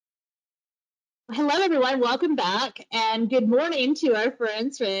Hello, everyone. Welcome back, and good morning to our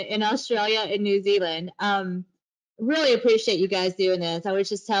friends in Australia and New Zealand. Really appreciate you guys doing this. I was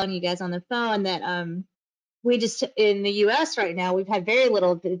just telling you guys on the phone that we just in the U.S. right now we've had very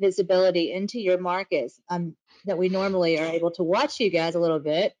little visibility into your markets that we normally are able to watch you guys a little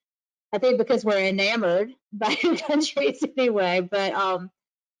bit. I think because we're enamored by your countries anyway. But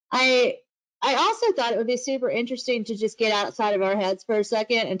I I also thought it would be super interesting to just get outside of our heads for a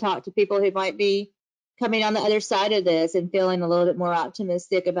second and talk to people who might be coming on the other side of this and feeling a little bit more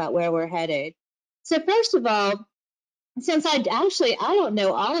optimistic about where we're headed. So first of all, since I don't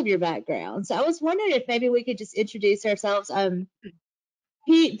know all of your backgrounds, I was wondering if maybe we could just introduce ourselves.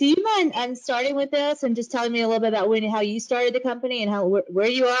 Pete, do you mind starting with this and just telling me a little bit about how you started the company and where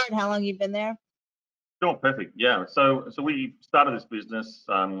you are and how long you've been there? Sure, perfect. Yeah, so we started this business.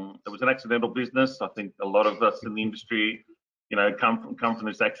 It was an accidental business. I think a lot of us in the industry, come from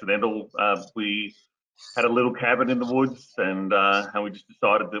this accidental. We had a little cabin in the woods, and we just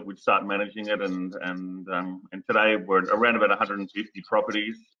decided that we'd start managing it. And today we're around about 150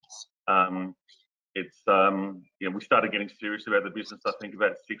 properties. We started getting serious about the business, I think,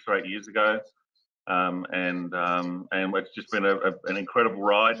 about 6 or 8 years ago. And it's just been an incredible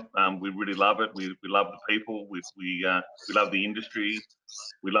ride. We really love it. We love the people. We love the industry.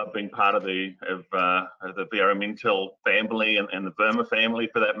 We love being part of the VRM Intel family and the Burma family,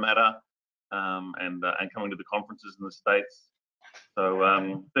 for that matter, and coming to the conferences in the States. So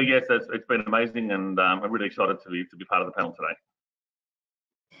yes, it's been amazing, and I'm really excited to be part of the panel today.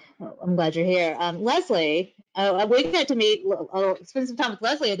 Well, I'm glad you're here. Leslie, we got to spend some time with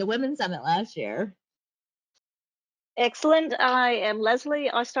Leslie at the Women's Summit last year. Excellent. I am Leslie.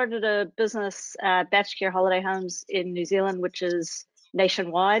 I started a business, Batch Care Holiday Homes in New Zealand, which is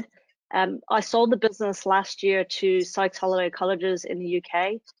nationwide. I sold the business last year to Sykes Holiday Colleges in the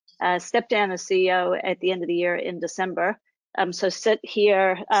UK, stepped down as CEO at the end of the year in December. So sit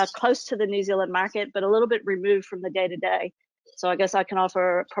here close to the New Zealand market, but a little bit removed from the day-to-day. So I guess I can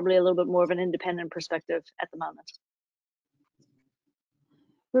offer probably a little bit more of an independent perspective at the moment.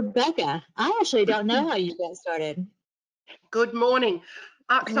 Rebecca, I actually don't know how you got started. Good morning.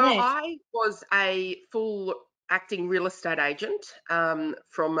 So I was a full acting real estate agent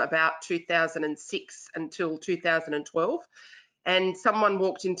from about 2006 until 2012. And someone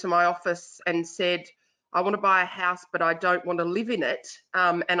walked into my office and said, I want to buy a house, but I don't want to live in it,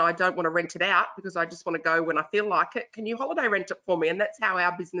 and I don't want to rent it out because I just want to go when I feel like it. Can you holiday rent it for me? And that's how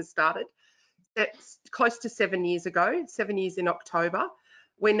our business started. That's close to 7 years ago, 7 years in October.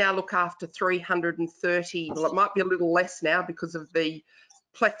 We now look after 330, well, it might be a little less now because of the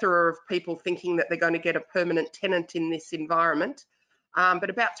plethora of people thinking that they're going to get a permanent tenant in this environment, but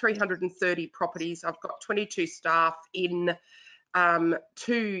about 330 properties. I've got 22 staff in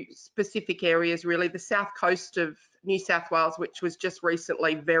 2 specific areas, really. The south coast of New South Wales, which was just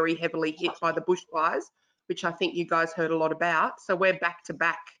recently very heavily hit by the bushfires, which I think you guys heard a lot about. So we're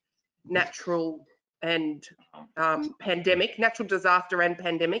back-to-back natural and natural disaster and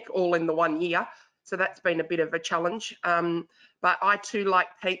pandemic all in the 1 year. So that's been a bit of a challenge. But I too, like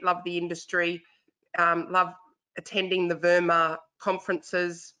Pete, love the industry, love attending the Burma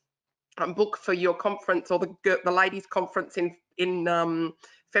conferences. I'm booked for your conference, or the ladies conference in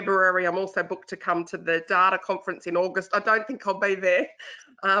February. I'm also booked to come to the data conference in August. I don't think I'll be there,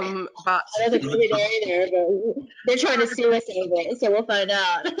 but I don't think we'll be there either. But they're trying to sue us over it, so we'll find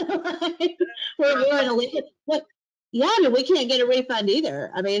out. Yeah, I mean, we can't get a refund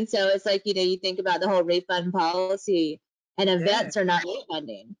either. I mean, so it's like, you think about the whole refund policy, and events are not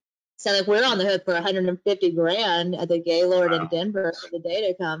refunding. So like we're on the hook for 150 grand at the Gaylord in Denver for the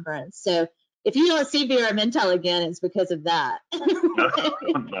data conference. So if you don't see VRM Intel again, it's because of that. No.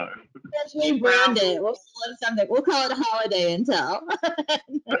 Let's rebrand it. We'll call it something. We'll call it Holiday Intel.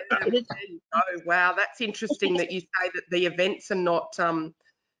 Oh wow, that's interesting that you say that the events are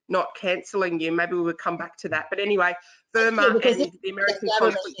not cancelling you. Maybe we would come back to that. But anyway, Burma and the American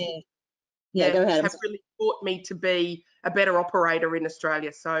conference have really taught me to be a better operator in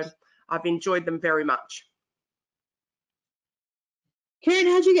Australia. So I've enjoyed them very much. Karen,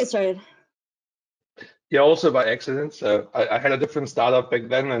 how'd you get started? Yeah, also by accident. So I had a different startup back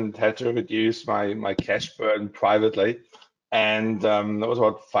then and had to reduce my cash burn privately. And that was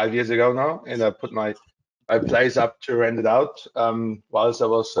about 5 years ago now. And I put my place up to rent it out whilst I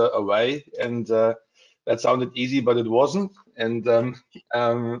was away. And that sounded easy, but it wasn't. And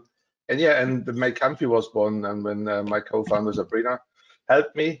my company was born, and when my co-founder Sabrina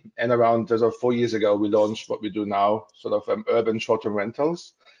helped me, and around 4 years ago we launched what we do now, sort of urban short-term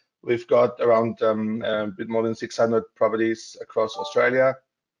rentals. We've got around a bit more than 600 properties across Australia,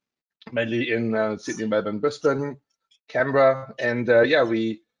 mainly in Sydney, Melbourne, Brisbane, Canberra, and yeah,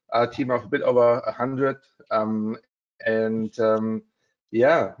 we are a team of a bit over 100, and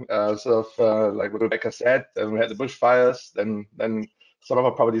yeah, sort of like what Rebecca said, we had the bushfires, then some of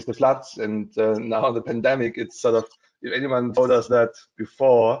our properties the floods, and now the pandemic. It's sort of, if anyone told us that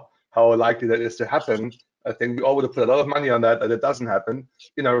before, how likely that is to happen, I think we all would have put a lot of money on that it doesn't happen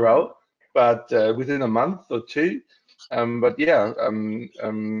in a row, but within a month or two. But yeah,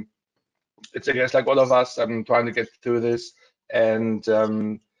 it's, I guess, like all of us, trying to get through this and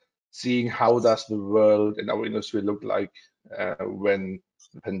seeing how does the world and our industry look like when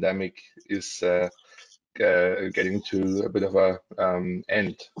the pandemic is getting to a bit of a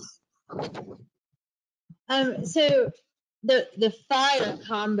end. So the fire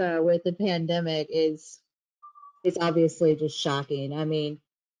combo with the pandemic is obviously just shocking. I mean,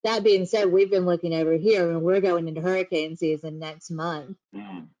 that being said, we've been looking over here and we're going into hurricane season next month.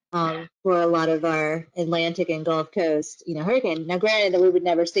 For a lot of our Atlantic and Gulf Coast, hurricane. Now, granted that we would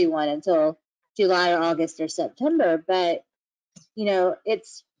never see one until July or August or September, but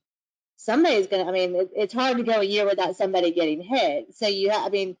it's somebody's gonna. I mean, it's hard to go a year without somebody getting hit. So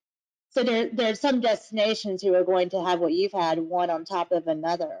so there's some destinations who are going to have what you've had, one on top of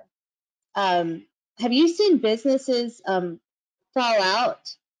another. Have you seen businesses fall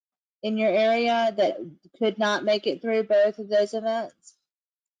out in your area that could not make it through both of those events?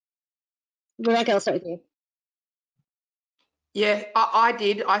 Rebecca, I'll start with you. Yeah, I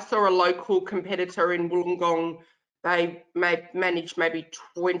did. I saw a local competitor in Wollongong. They managed maybe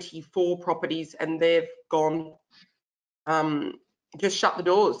 24 properties and they've gone, just shut the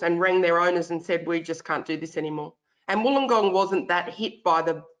doors and rang their owners and said, we just can't do this anymore. And Wollongong wasn't that hit by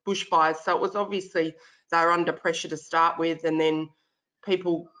the bushfires, so it was obviously they were under pressure to start with, and then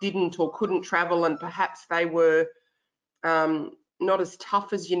people didn't or couldn't travel, and perhaps they were not as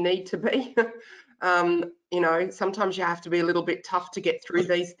tough as you need to be. Sometimes you have to be a little bit tough to get through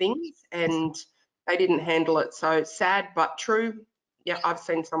these things, and they didn't handle it. So sad but true. Yeah, I've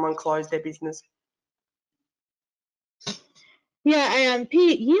seen someone close their business. Yeah,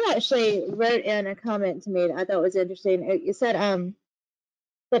 Pete, you actually wrote in a comment to me that I thought was interesting. You said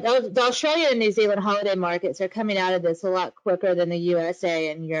that the Australia and New Zealand holiday markets are coming out of this a lot quicker than the USA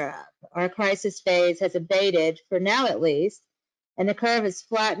and Europe. Our crisis phase has abated, for now at least, and the curve has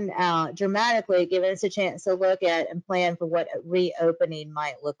flattened out dramatically, giving us a chance to look at and plan for what reopening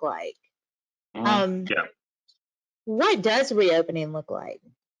might look like. Yeah. What does reopening look like?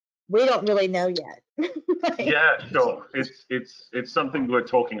 We don't really know yet. Yeah, sure. It's something we're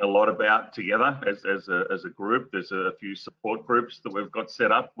talking a lot about together as a group. There's a few support groups that we've got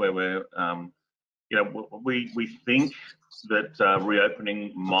set up where we're, we think that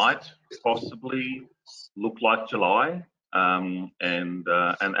reopening might possibly look like July, and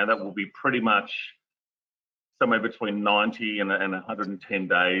that will be pretty much somewhere between 90 and 110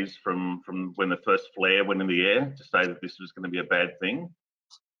 days from when the first flare went in the air to say that this was going to be a bad thing.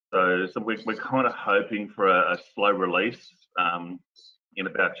 So we're kind of hoping for a slow release in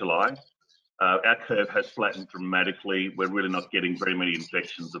about July. Our curve has flattened dramatically. We're really not getting very many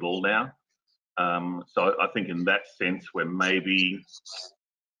infections at all now. So I think in that sense, we're maybe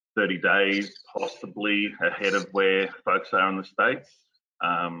 30 days possibly ahead of where folks are in the States.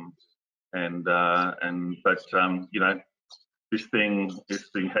 This thing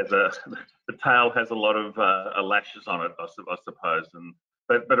has the tail has a lot of lashes on it, I suppose.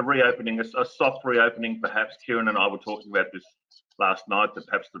 But a reopening, a soft reopening, perhaps. Kieran and I were talking about this last night, that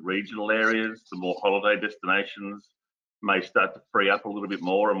perhaps the regional areas, the more holiday destinations, may start to free up a little bit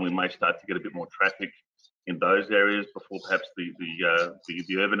more, and we may start to get a bit more traffic in those areas before perhaps the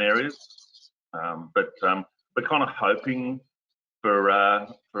urban areas. But we're kind of hoping for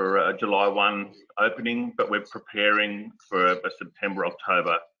a July 1 opening, but we're preparing for a September,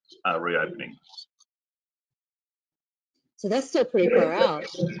 October reopening. So that's still pretty far out.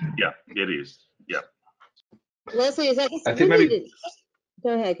 Yeah, it is. Yeah. Leslie, is that? I think maybe.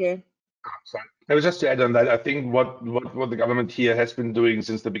 Go ahead, Kieran. Sorry. I was just to add on that. I think what the government here has been doing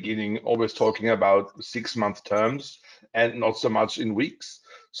since the beginning, always talking about 6-month terms and not so much in weeks.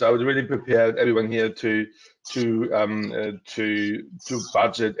 So I would really prepare everyone here to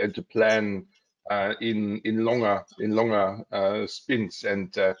budget and to plan in longer sprints,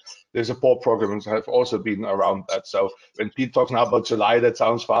 and the support programs have also been around that. So when Pete talks now about July, that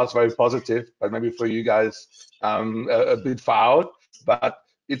sounds for us very positive, but maybe for you guys a bit far out. But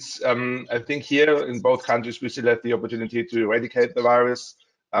it's I think here in both countries we still have the opportunity to eradicate the virus,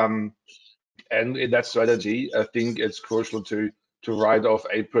 and in that strategy, I think it's crucial to write off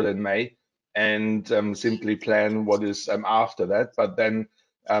April and May and simply plan what is after that. But then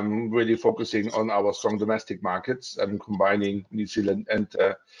really focusing on our strong domestic markets and combining New Zealand and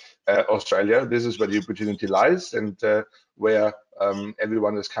Australia. This is where the opportunity lies, and where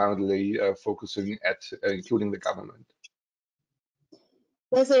everyone is currently focusing at, including the government.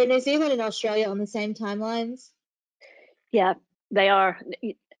 Leslie, are New Zealand and Australia on the same timelines? Yeah, they are.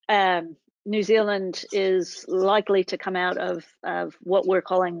 New Zealand is likely to come out of what we're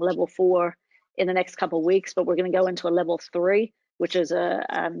calling level 4 in the next couple of weeks, but we're going to go into a level 3, which is a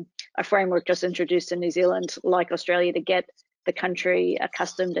framework just introduced in New Zealand, like Australia, to get the country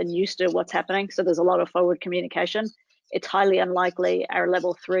accustomed and used to what's happening. So there's a lot of forward communication. It's highly unlikely our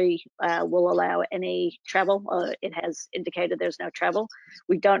level 3 will allow any travel. It has indicated there's no travel.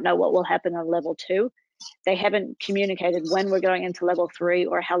 We don't know what will happen on level 2. They haven't communicated when we're going into level 3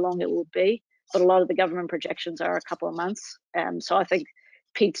 or how long it will be, but a lot of the government projections are a couple of months. So I think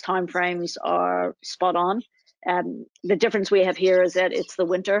Pete's timeframes are spot on. The difference we have here is that it's the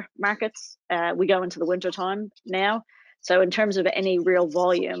winter markets. We go into the winter time now. So in terms of any real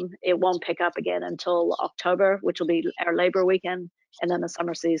volume, it won't pick up again until October, which will be our Labour weekend, and then the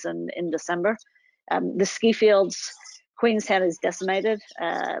summer season in December. The ski fields, Queenstown is decimated.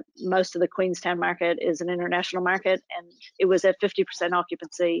 Most of the Queenstown market is an international market, and it was at 50%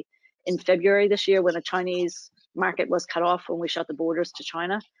 occupancy in February this year when the Chinese market was cut off when we shut the borders to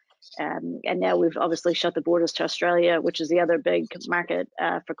China. And now we've obviously shut the borders to Australia, which is the other big market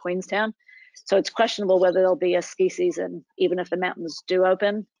for Queenstown. So it's questionable whether there'll be a ski season, even if the mountains do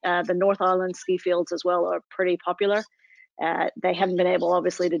open. The North Island ski fields as well are pretty popular. They haven't been able,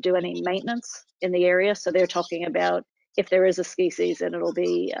 obviously, to do any maintenance in the area. So they're talking about if there is a ski season, it'll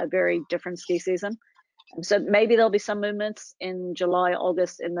be a very different ski season. So maybe there'll be some movements in July,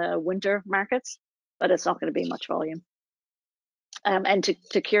 August in the winter markets, but it's not going to be much volume. And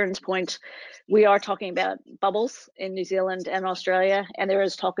to Kieran's point, we are talking about bubbles in New Zealand and Australia, and there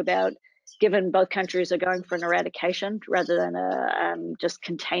is talk about, given both countries are going for an eradication rather than just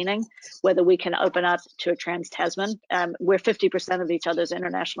containing, whether we can open up to a trans-Tasman. We're 50% of each other's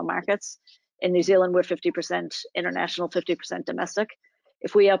international markets. In New Zealand, we're 50% international, 50% domestic.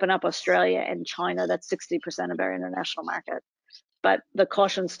 If we open up Australia and China, that's 60% of our international market. But the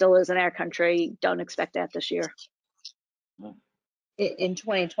caution still is in our country, don't expect that this year. In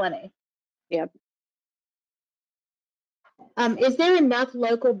 2020? Yep. Is there enough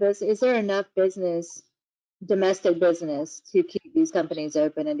local business, is there enough business, domestic business, to keep these companies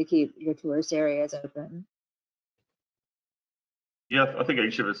open and to keep your tourist areas open? Yeah, I think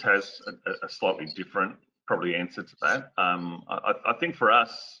each of us has a slightly different probably answer to that. I think for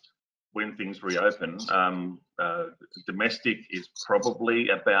us, when things reopen, domestic is probably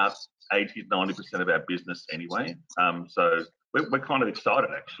about 80 to 90% of our business anyway. So we're kind of excited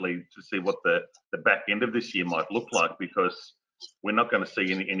actually to see what the back end of this year might look like, because we're not going to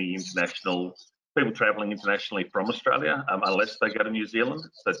see any international people traveling internationally from Australia unless they go to New Zealand.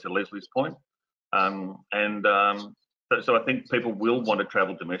 So to Leslie's point, so I think people will want to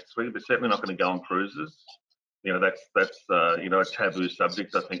travel domestically. They're certainly not going to go on cruises. You know, that's you know, a taboo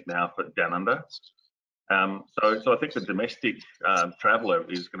subject, I think, now for down under. So I think the domestic traveller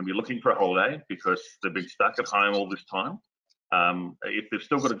is going to be looking for a holiday because they've been stuck at home all this time. If they've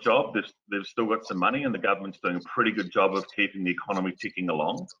still got a job, they've still got some money, and the government's doing a pretty good job of keeping the economy ticking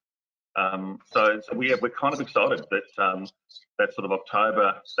along. So we're kind of excited that that sort of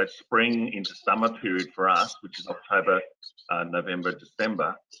October, that spring into summer period for us, which is October, November,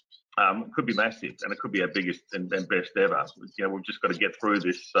 December, could be massive, and it could be our biggest and best ever. You know, we've just got to get through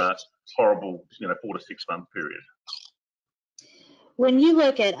this horrible, 4 to 6 month period. When you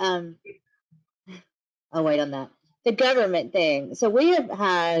look at, I'll wait on that, the government thing. So we have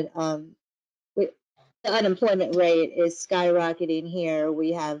had, the unemployment rate is skyrocketing here.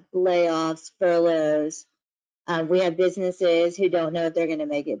 We have layoffs, furloughs. We have businesses who don't know if they're going to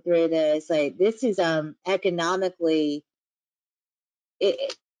make it through this. Like, this is economically,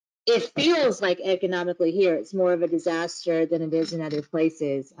 it feels like economically here it's more of a disaster than it is in other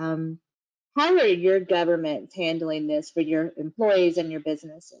places. How are your governments handling this for your employees and your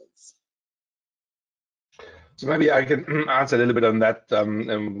businesses? So maybe I can answer a little bit on that,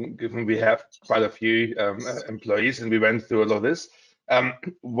 given we have quite a few employees and we went through all of this.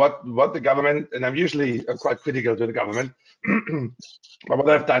 What the government, and I'm usually quite critical to the government, but what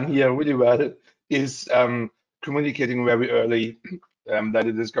I've done here really well is communicating very early that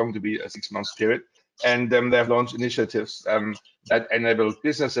it is going to be a 6 month period. And they've launched initiatives that enable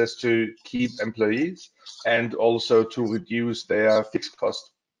businesses to keep employees and also to reduce their fixed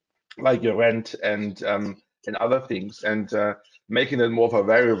cost, like your rent and other things, and making it more of a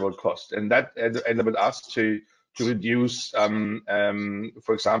variable cost. And that enabled us to reduce,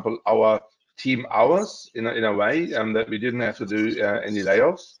 for example, our team hours in a way that we didn't have to do any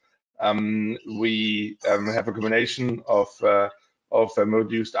layoffs. We have a combination of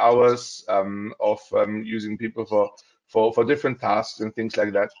reduced hours, of using people for different tasks and things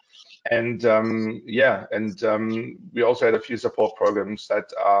like that. And yeah, and we also had a few support programs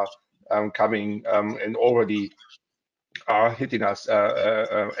that are coming and already are hitting us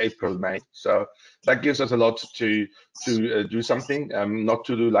April, May. So that gives us a lot to do something, not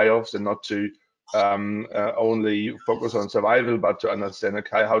to do layoffs and not to only focus on survival, but to understand,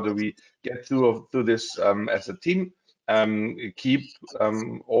 okay, how do we get through this as a team, keep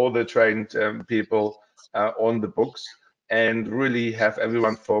all the trained people on the books, and really have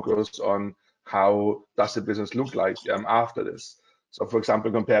everyone focus on how does the business look like after this. So, for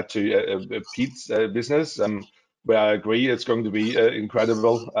example, compared to Pete's business, where I agree it's going to be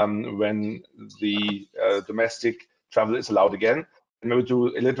incredible when the domestic travel is allowed again. And maybe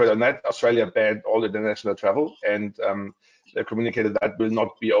to elaborate on that, Australia banned all international travel, and they communicated that will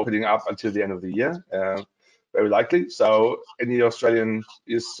not be opening up until the end of the year, very likely. So any Australian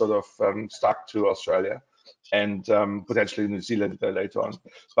is sort of stuck to Australia and potentially New Zealand later on.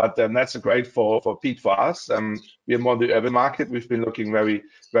 But that's great for Pete, for us. We are more the urban market. We've been looking very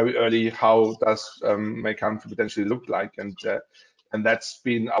early, how does my country potentially look like, and that's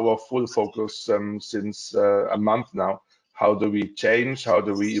been our full focus since a month now. How do we change? How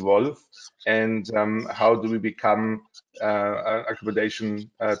do we evolve? And how do we become an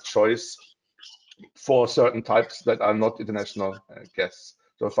accommodation choice for certain types that are not international guests?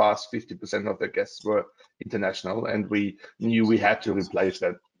 So far, 50% of the guests were international, and we knew we had to replace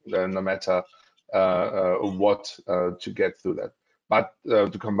that no matter what to get through that. But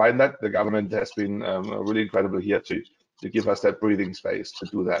to combine that, the government has been really incredible here to give us that breathing space to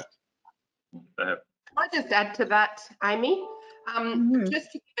do that. Can I just add to that, Amy?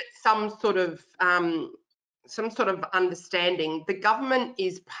 Just to give it some sort of understanding, the government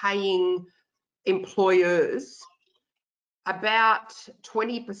is paying employers about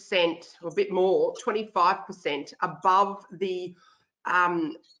 20% or a bit more, 25% above the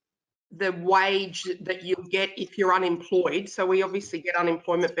wage that you get if you're unemployed. So we obviously get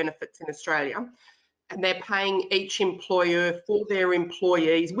unemployment benefits in Australia, and they're paying each employer for their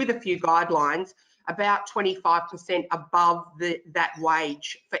employees, with a few guidelines, about 25% above that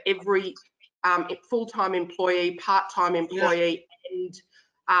wage for every full-time employee, part-time employee, and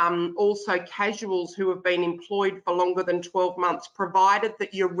also casuals who have been employed for longer than 12 months, provided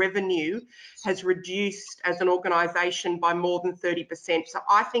that your revenue has reduced as an organisation by more than 30%. So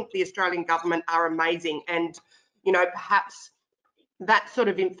I think the Australian government are amazing, and you know, perhaps that sort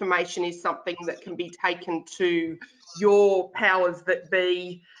of information is something that can be taken to your powers that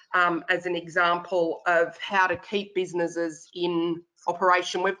be as an example of how to keep businesses in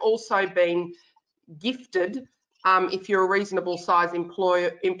operation. We've also been gifted, if you're a reasonable size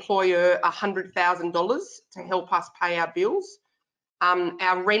employer, $100,000 to help us pay our bills.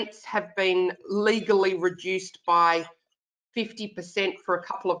 Our rents have been legally reduced by 50% for a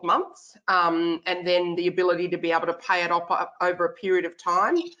couple of months, and then the ability to be able to pay it off over a period of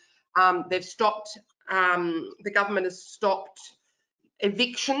time. They've stopped, the government has stopped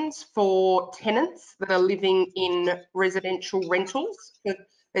evictions for tenants that are living in residential rentals.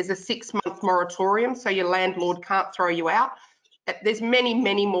 There's a 6-month moratorium, so your landlord can't throw you out. There's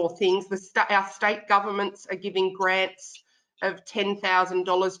many more things. Our state governments are giving grants of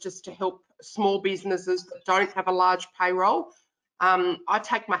 $10,000 just to help small businesses that don't have a large payroll. I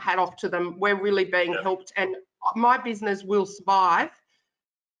take my hat off to them. We're really being helped, and my business will survive,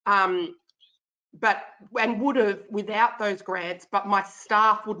 and would have without those grants, but my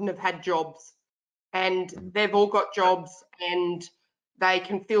staff wouldn't have had jobs, and they've all got jobs, and they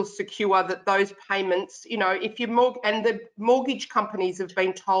can feel secure that those payments, you know, if you and the mortgage companies have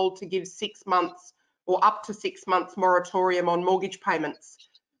been told to give 6 months or up to 6 months moratorium on mortgage payments.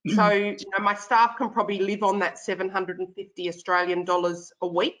 So, you know, my staff can probably live on that 750 Australian dollars a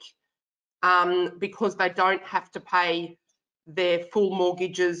week, because they don't have to pay their full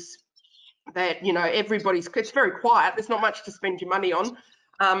mortgages. That, you know, it's very quiet. There's not much to spend your money on.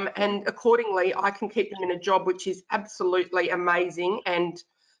 And accordingly, I can keep them in a job, which is absolutely amazing. And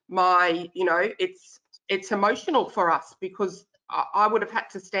you know, it's emotional for us, because I would have had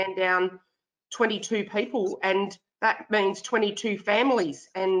to stand down 22 people, and that means 22 families,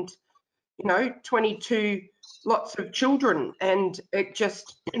 and you know, 22 lots of children, and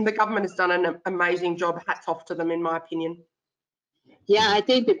the government has done an amazing job. Hats off to them, in my opinion. Yeah, I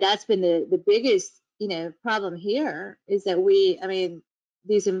think that's been the biggest, you know, problem here, is that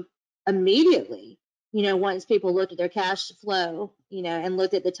these immediately once people looked at their cash flow, and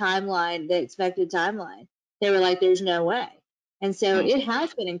looked at the timeline, the expected timeline, they were like, there's no way. And so it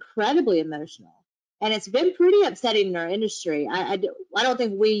has been incredibly emotional, and it's been pretty upsetting in our industry. I don't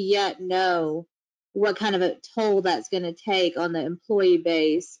think we yet know what kind of a toll that's going to take on the employee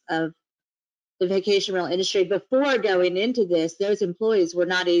base of the vacation rental industry. Before going into this, those employees were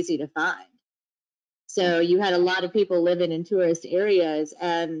not easy to find. So you had a lot of people living in tourist areas,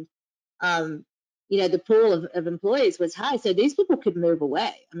 and the pool of employees was high. So these people could move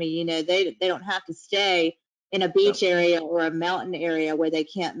away. I mean, they don't have to stay in a beach area or a mountain area where they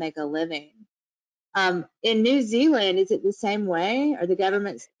can't make a living. In New Zealand, is it the same way? Are the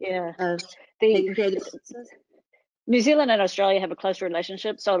governments taking care of the businesses? New Zealand and Australia have a close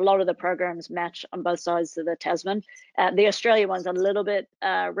relationship, so a lot of the programs match on both sides of the Tasman. The Australia one's a little bit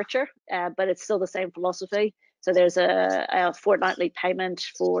richer, but it's still the same philosophy. So there's a fortnightly payment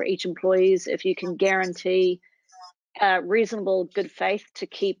for each employees if you can guarantee reasonable good faith to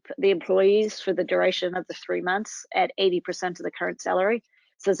keep the employees for the duration of the 3 months at 80% of the current salary.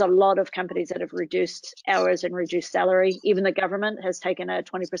 So there's a lot of companies that have reduced hours and reduced salary. Even the government has taken a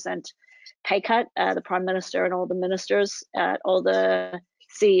 20% pay cut. The Prime Minister and all the ministers, all the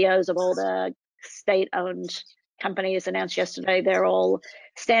CEOs of all the state-owned companies announced yesterday they're all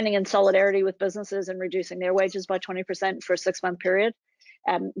standing in solidarity with businesses and reducing their wages by 20% for a 6-month period.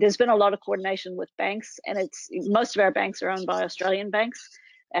 There's been a lot of coordination with banks, and most of our banks are owned by Australian banks.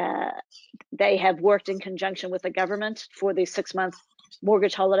 They have worked in conjunction with the government for these 6-month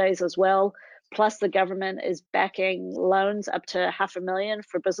mortgage holidays as well. Plus, the government is backing loans up to $500,000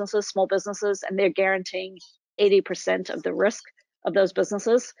 for businesses, small businesses, and they're guaranteeing 80% of the risk of those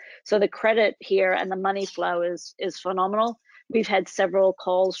businesses. So the credit here and the money flow is phenomenal. We've had several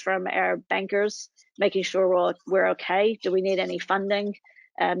calls from our bankers making sure we're okay. Do we need any funding?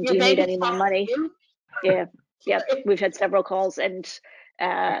 Do you need any more money? Yeah, we've had several calls, and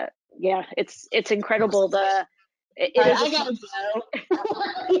it's incredible. I gotta go.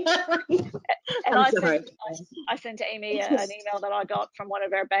 And I sent Amy an email that I got from one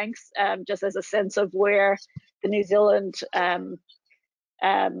of our banks, just as a sense of where the New Zealand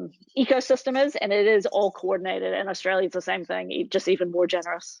ecosystem is, and it is all coordinated. And Australia is the same thing, just even more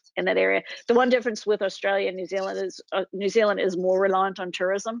generous in that area. The one difference with Australia and New Zealand is New Zealand is more reliant on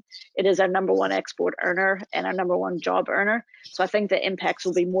tourism. It is our #1 export earner and our #1 job earner. So I think the impacts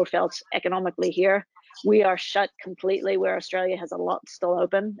will be more felt economically here. We are shut completely, where Australia has a lot still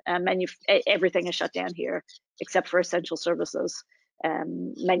open. Everything is shut down here except for essential services.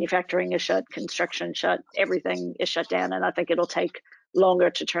 Manufacturing is shut, construction shut, everything is shut down, and I think it'll take longer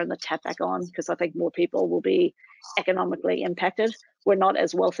to turn the tap back on because I think more people will be economically impacted. We're not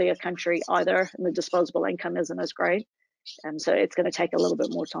as wealthy a country either, and the disposable income isn't as great, so it's going to take a little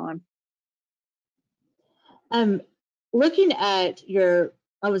bit more time. Looking at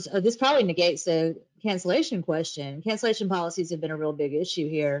this probably negates the cancellation question. Cancellation policies have been a real big issue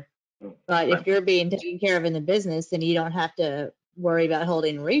here, but if you're being taken care of in the business, then you don't have to worry about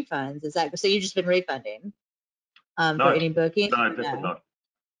holding refunds. Is that so? You've just been refunding for any booking? No, definitely not.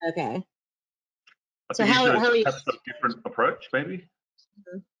 Okay. So how are you? Perhaps a different approach, maybe.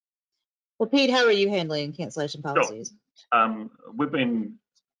 Well, Pete, how are you handling cancellation policies? Sure. We've been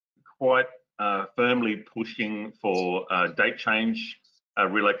quite firmly pushing for date change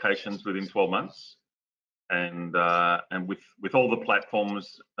relocations within 12 months, and with all the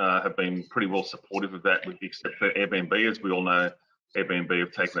platforms have been pretty well supportive of that, except for Airbnb. As we all know, Airbnb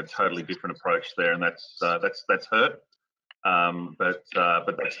have taken a totally different approach there, and that's hurt. But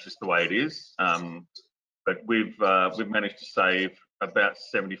that's just the way it is. But we've managed to save about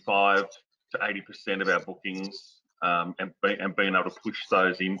 75 to 80% of our bookings, and being able to push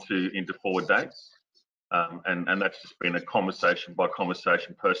those into forward dates. And that's just been a conversation by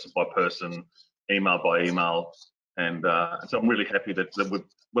conversation, person by person, email by email. And so I'm really happy that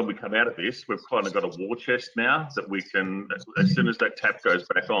when we come out of this, we've kind of got a war chest now that we can, as soon as that tap goes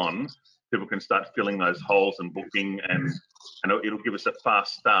back on, people can start filling those holes and booking, and it'll give us a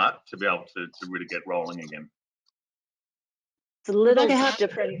fast start to be able to really get rolling again. It's a little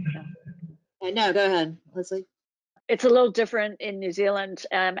different. No, go ahead, Leslie. It's a little different in New Zealand.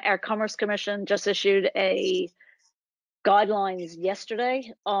 Our Commerce Commission just issued guidelines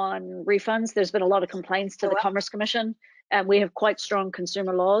yesterday on refunds. There's been a lot of complaints to the Commerce Commission, and we have quite strong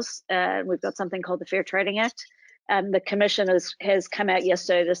consumer laws. We've got something called the Fair Trading Act. The Commission has come out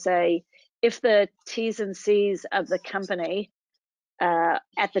yesterday to say if the T's and C's of the company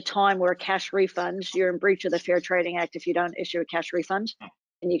at the time were a cash refund, you're in breach of the Fair Trading Act if you don't issue a cash refund,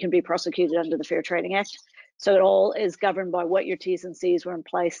 and you can be prosecuted under the Fair Trading Act. So it all is governed by what your T's and C's were in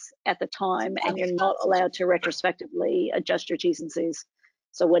place at the time, and you're not allowed to retrospectively adjust your T's and C's.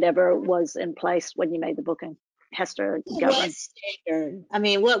 So whatever was in place when you made the booking has to govern. Standard? I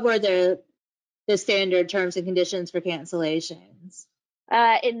mean, what were the standard terms and conditions for cancellations?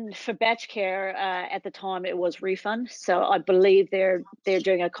 For batch care, at the time it was refund. So I believe they're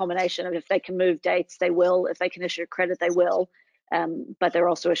doing a combination of, if they can move dates, they will. If they can issue a credit, they will. But they're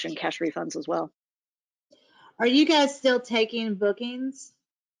also issuing cash refunds as well. Are you guys still taking bookings?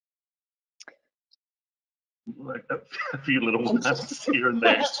 Like a few little ones here and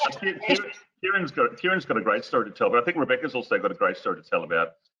there. Kieran's got a great story to tell, but I think Rebecca's also got a great story to tell about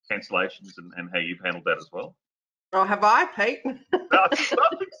cancellations and how you've handled that as well. Oh, have I, Pete? No, I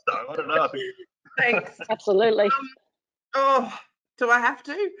think so. I don't know. Thanks. Absolutely. Oh, do I have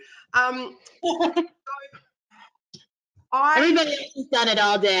to? Everybody else has done it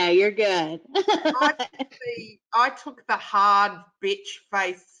all day. You're good. I took the hard bitch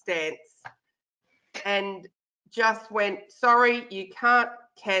face stance and just went, sorry, you can't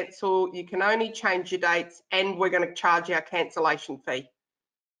cancel. You can only change your dates, and we're going to charge our cancellation fee.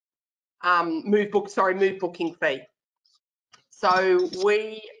 Move booking fee. So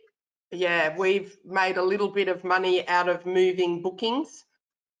we've made a little bit of money out of moving bookings.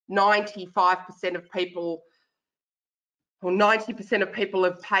 95% of people, or 90% of people,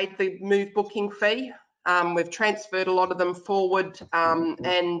 have paid the move booking fee. We've transferred a lot of them forward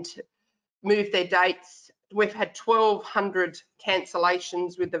and moved their dates. We've had 1,200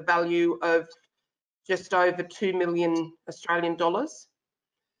 cancellations with a value of just over 2 million Australian dollars.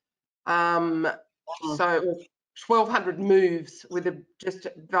 So 1,200 moves with a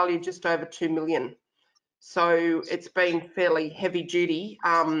value just over 2 million. So it's been fairly heavy duty,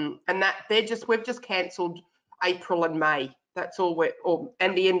 and we've just cancelled April and May. That's all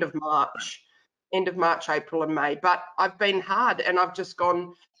and the end of March, April and May. But I've been hard, and I've just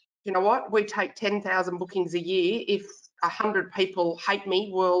gone, you know what? We take 10,000 bookings a year. If 100 people hate me,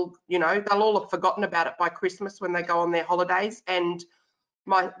 well, you know, they'll all have forgotten about it by Christmas when they go on their holidays, and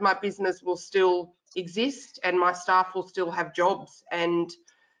my business will still exist, and my staff will still have jobs. And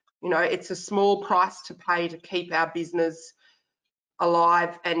you know, it's a small price to pay to keep our business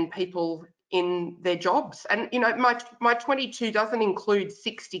alive and people in their jobs. And you know, my 22 doesn't include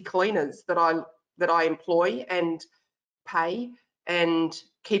 60 cleaners that I employ and pay and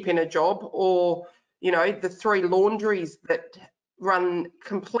keep in a job, or you know, the 3 laundries that run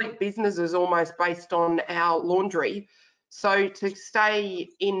complete businesses almost based on our laundry. So to stay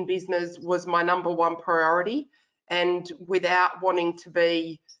in business was my #1 priority, and without wanting to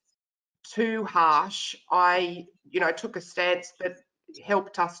be too harsh, I, you know, took a stance that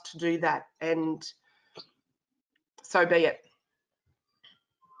helped us to do that, and so be it.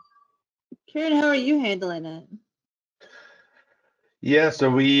 Kieran, how are you handling it? Yeah, so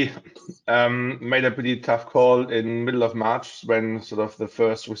we made a pretty tough call in middle of March when sort of the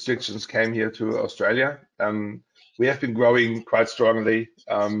first restrictions came here to Australia. We have been growing quite strongly,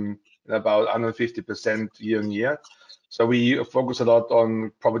 about 150% year on year. So we focus a lot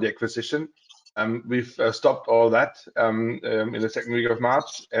on property acquisition. We've stopped all that in the second week of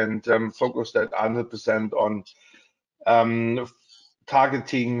March and focused at 100% on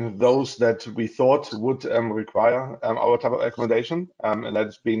targeting those that we thought would require our type of accommodation, and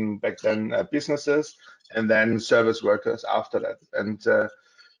that's been back then businesses and then service workers after that. And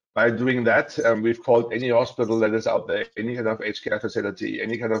by doing that, we've called any hospital that is out there, any kind of aged care facility,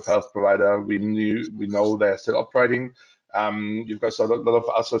 any kind of health provider. We know they're still operating. You've got a lot of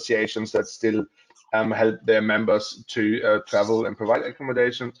associations that still help their members to travel and provide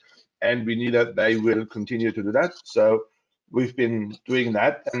accommodation, and we knew that they will continue to do that. So we've been doing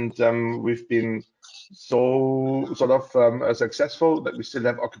that, and we've been so sort of successful that we still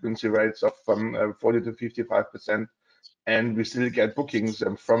have occupancy rates of 40 to 55%, and we still get bookings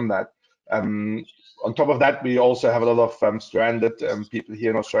from that. On top of that, we also have a lot of stranded people here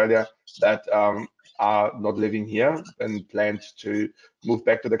in Australia that are not living here and planned to move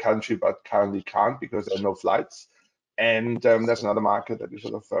back to the country, but currently can't because there are no flights. And that's another market that we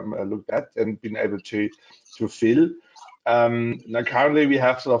sort of looked at and been able to fill. Now currently we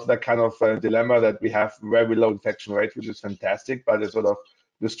have sort of that kind of dilemma that we have very low infection rate, which is fantastic, but it sort of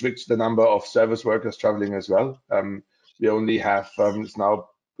restricts the number of service workers traveling as well. We only have it's now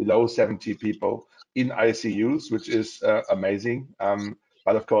below 70 people in ICUs, which is amazing.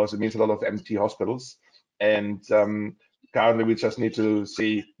 But of course, it means a lot of empty hospitals. And currently, we just need to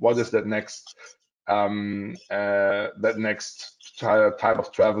see what is that next type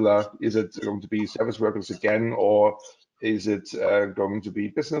of traveler. Is it going to be service workers again, or is it going to be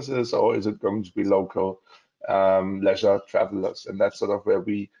businesses, or is it going to be local leisure travelers, and that's sort of where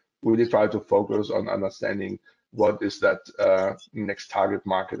we really try to focus on understanding what is that next target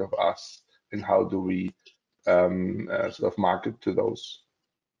market of us, and how do we sort of market to those.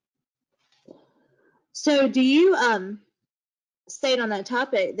 So do you staying on that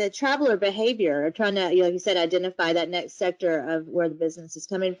topic, the traveler behavior, or trying to, like you said, identify that next sector of where the business is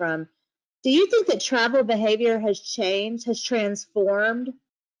coming from? Do you think that travel behavior has changed, has transformed,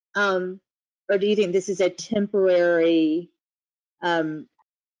 or do you think this is a temporary,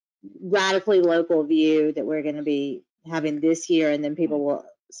 radically local view that we're going to be having this year, and then people will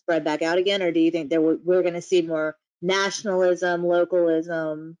spread back out again? Or do you think that we're going to see more nationalism,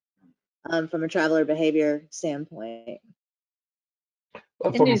 localism, from a traveler behavior standpoint?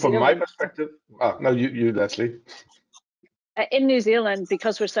 Well, In New from my Zealand, perspective, no, you Leslie. in New Zealand,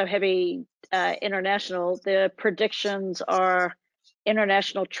 because we're so heavy international, the predictions are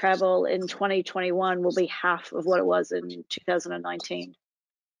international travel in 2021 will be half of what it was in 2019.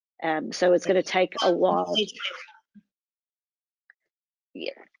 So it's going to take a while.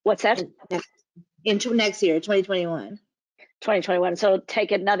 Yeah. What's that? Into next year, 2021. 2021. So it'll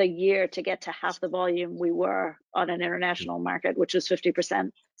take another year to get to half the volume we were on an international market, which is 50%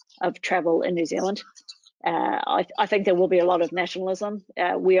 of travel in New Zealand. I think there will be a lot of nationalism.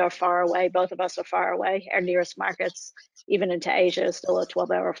 We are far away. Both of us are far away. Our nearest markets, even into Asia, is still a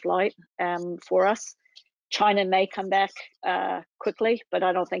 12-hour flight for us. China may come back quickly, but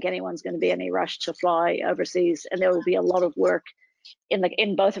I don't think anyone's going to be in any rush to fly overseas. And there will be a lot of work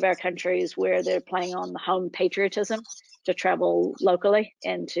in both of our countries where they're playing on the home patriotism to travel locally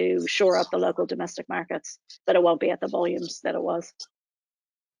and to shore up the local domestic markets, but it won't be at the volumes that it was.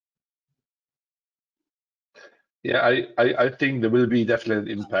 Yeah, I think there will be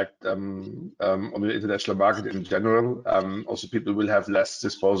definitely an impact on the international market in general. Also, people will have less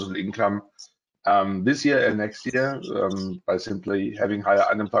disposable income this year and next year by simply having higher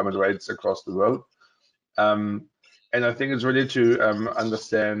unemployment rates across the world. And I think it's really to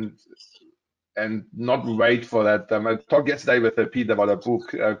understand and not wait for that. I talked yesterday with Peter about a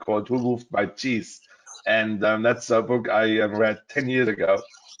book called Who Moved My Cheese? And that's a book I read 10 years ago.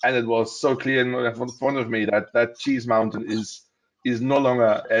 And it was so clear in front of me that that cheese mountain is no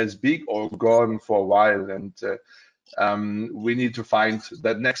longer as big or gone for a while. And we need to find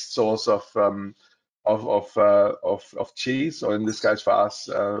that next source of cheese, or in this case for us,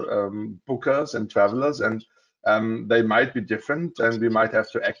 bookers and travelers. And they might be different, and we might have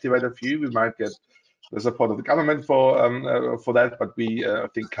to activate a few. We might get the support of the government for that, but we I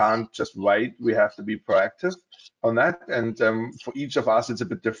think can't just wait. We have to be proactive on that. And for each of us, it's a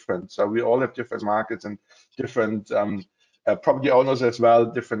bit different. So we all have different markets and different property owners as well,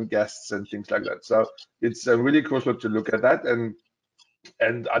 different guests and things like that. So it's really crucial to look at that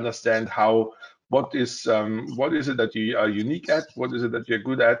and understand what is it that you are unique at, what is it that you're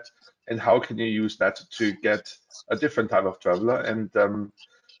good at, and how can you use that to get a different type of traveler.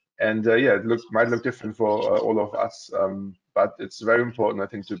 And yeah, it might look different for all of us, but it's very important, I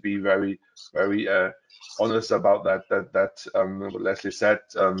think, to be very, very honest about that. What Leslie said,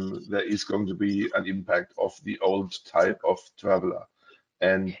 there is going to be an impact of the old type of traveler,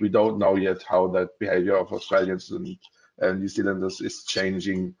 and we don't know yet how that behavior of Australians and New Zealanders is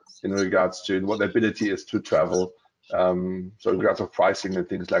changing in regards to what their ability is to travel. So in regards of pricing and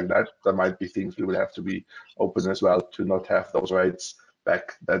things like that, there might be things we will have to be open as well to not have those rates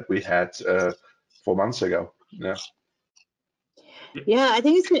back that we had 4 months ago. Yeah. Yeah, I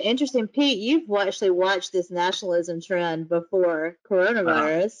think it's been interesting. Pete, you've actually watched this nationalism trend before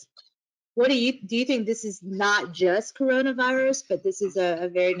coronavirus. What do you think this is not just coronavirus, but this is a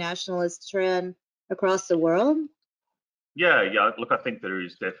very nationalist trend across the world? Yeah. Look, I think there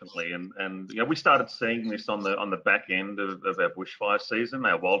is definitely, and you know, we started seeing this on the back end of our bushfire season,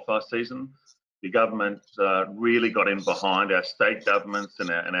 our wildfire season. The government really got in behind, our state governments and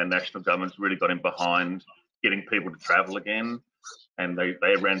our national governments really got in behind getting people to travel again. And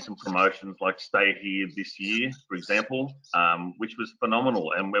they ran some promotions like Stay Here this year, for example, which was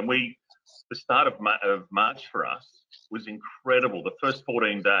phenomenal. And the start of March for us was incredible. The first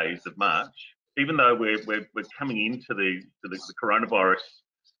 14 days of March, even though we're coming into the coronavirus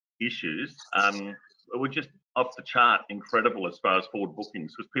issues, we're just off the chart incredible as far as forward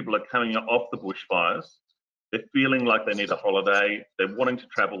bookings, because people are coming off the bushfires. They're feeling like they need a holiday. They're wanting to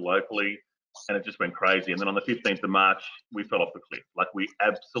travel locally, and it just went crazy. And then on the 15th of March, we fell off the cliff. Like, we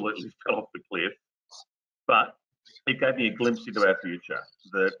absolutely fell off the cliff. But it gave me a glimpse into our future,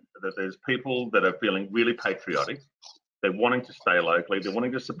 that there's people that are feeling really patriotic. They're wanting to stay locally. They're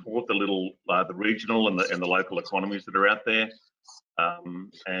wanting to support the the regional and the local economies that are out there.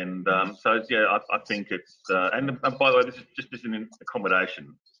 So yeah, I think it's and by the way, this is an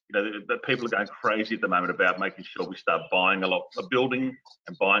accommodation. You know, the people are going crazy at the moment about making sure we start buying building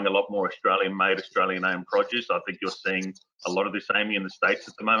and buying a lot more Australian-made, Australian-owned produce. I think you're seeing a lot of this, Amy, in the States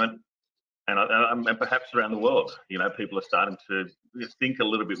at the moment, and perhaps around the world. You know, people are starting to think a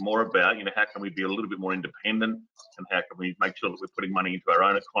little bit more about, you know, how can we be a little bit more independent, and how can we make sure that we're putting money into our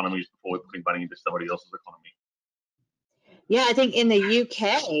own economies before we're putting money into somebody else's economy. Yeah, I think in the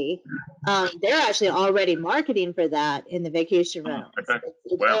UK, they're actually already marketing for that in the vacation rentals. Okay.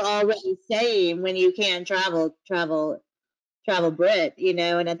 They're already saying when you can travel Brit, you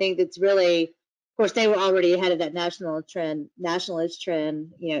know, and I think it's really, of course, they were already ahead of that nationalist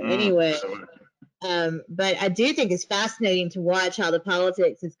trend, you know, anyway. But I do think it's fascinating to watch how the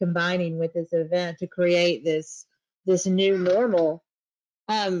politics is combining with this event to create this new normal.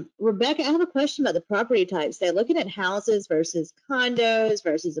 Rebecca, I have a question about the property types. They're looking at houses versus condos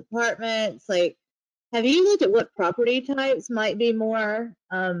versus apartments. Like, have you looked at what property types might be more,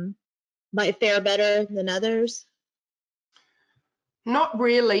 might fare better than others? Not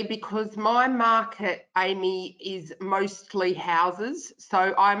really, because my market, Amy, is mostly houses.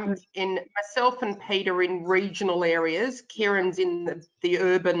 So I'm in, myself and Peter in regional areas. Kieran's in the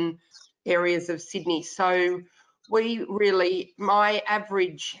urban areas of Sydney. So my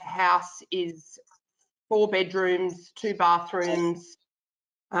average house is 4 bedrooms, 2 bathrooms,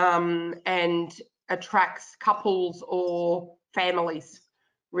 and attracts couples or families,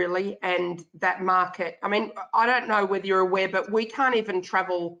 really. And that market, I mean, I don't know whether you're aware, but we can't even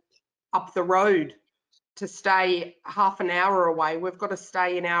travel up the road to stay half an hour away. We've got to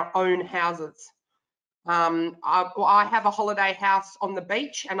stay in our own houses. I have a holiday house on the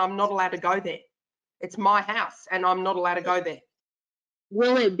beach and I'm not allowed to go there. It's my house and I'm not allowed to go there.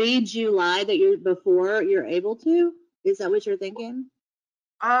 Will it be July that before you're able to? Is that what you're thinking?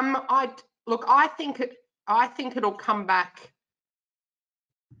 I think it'll come back.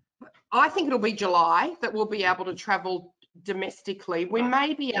 I think it'll be July that we'll be able to travel domestically. We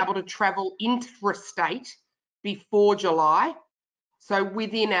may be able to travel intrastate before July, so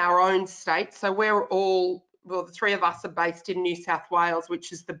within our own state. So we're all, well, the 3 of us are based in New South Wales,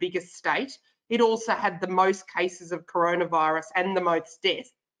 which is the biggest state. It also had the most cases of coronavirus and the most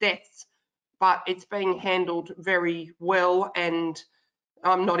deaths, but it's being handled very well, and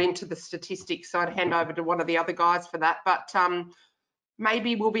I'm not into the statistics, so I'd hand over to one of the other guys for that. But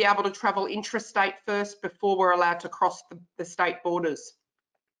maybe we'll be able to travel intrastate first before we're allowed to cross the state borders.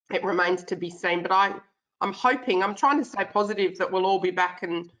 It remains to be seen, but I'm hoping, I'm trying to stay positive that we'll all be back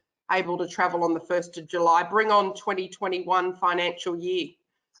and able to travel on the 1st of July. Bring on 2021 financial year.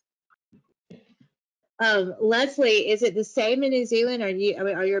 Leslie, is it the same in New Zealand?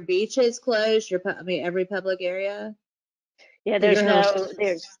 Are your beaches closed? Every public area? Yeah,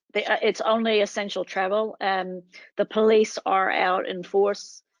 it's only essential travel. The police are out in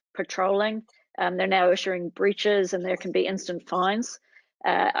force patrolling. They're now issuing breaches and there can be instant fines.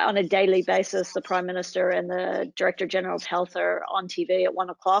 On a daily basis, the Prime Minister and the Director General of Health are on TV at 1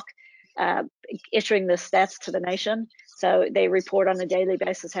 o'clock, issuing the stats to the nation. So they report on a daily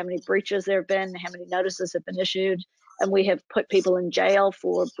basis how many breaches there have been, how many notices have been issued, and we have put people in jail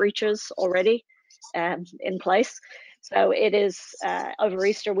for breaches already in place. So it is over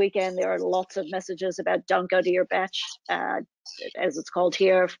Easter weekend, there are lots of messages about don't go to your batch, as it's called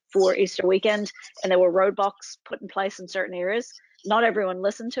here, for Easter weekend. And there were roadblocks put in place in certain areas. Not everyone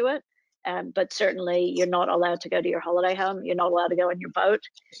listened to it, but certainly you're not allowed to go to your holiday home. You're not allowed to go on your boat.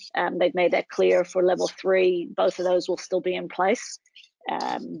 They've made that clear for level 3. Both of those will still be in place.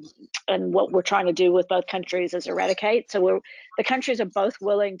 And what we're trying to do with both countries is eradicate. So the countries are both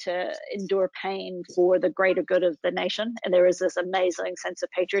willing to endure pain for the greater good of the nation. And there is this amazing sense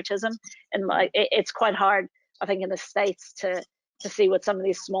of patriotism. And it's quite hard, I think, in the States to see what some of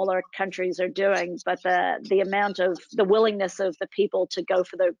these smaller countries are doing. But the amount of the willingness of the people to go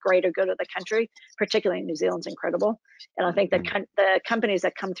for the greater good of the country, particularly in New Zealand, is incredible. And I think the companies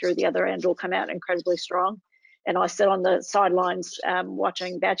that come through the other end will come out incredibly strong. And I sit on the sidelines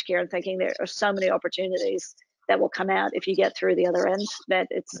watching batch care and thinking there are so many opportunities that will come out if you get through the other end, that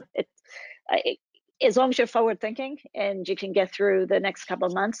as long as you're forward thinking and you can get through the next couple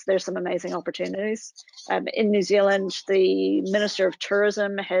of months, there's some amazing opportunities. In New Zealand, the Minister of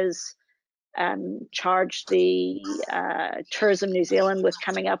Tourism has charged the Tourism New Zealand with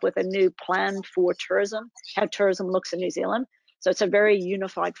coming up with a new plan for tourism, how tourism looks in New Zealand. So it's a very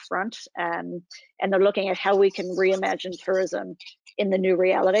unified front, and they're looking at how we can reimagine tourism in the new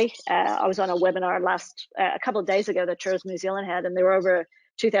reality. I was on a webinar a couple of days ago that Tourism New Zealand had, and there were over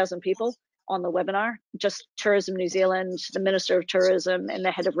 2,000 people on the webinar, just Tourism New Zealand, the Minister of Tourism and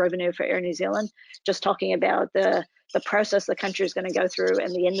the Head of Revenue for Air New Zealand, just talking about the process the country is going to go through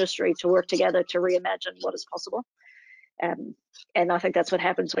and the industry to work together to reimagine what is possible. And I think that's what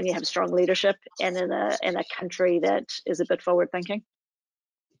happens when you have strong leadership and in a country that is a bit forward thinking.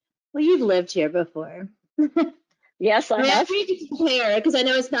 Well, you've lived here before. Yes, I have. I need to compare because I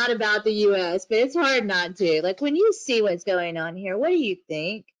know it's not about the U.S., but it's hard not to. Like when you see what's going on here, what do you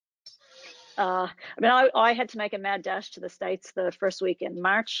think? I mean, I had to make a mad dash to the States the first week in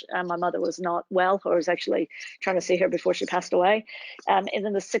March. My mother was not well. I was actually trying to see her before she passed away. And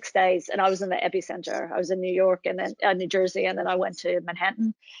then the 6 days, and I was in the epicenter. I was in New York and then New Jersey, and then I went to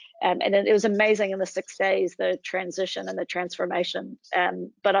Manhattan. And then it was amazing in the 6 days, the transition and the transformation.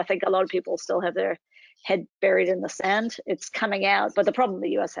 But I think a lot of people still have their head buried in the sand. It's coming out. But the problem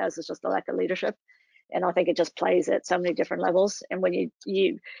the US has is just the lack of leadership. And I think it just plays at so many different levels. And when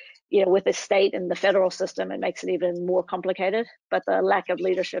you know, with the state and the federal system, it makes it even more complicated. But the lack of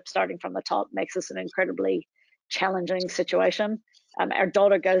leadership starting from the top makes this an incredibly challenging situation. Our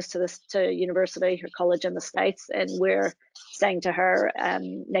daughter goes to university, her college in the States, and we're saying to her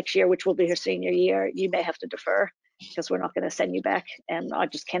next year, which will be her senior year, you may have to defer because we're not going to send you back. And I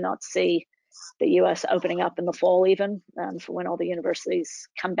just cannot see the US opening up in the fall even for when all the universities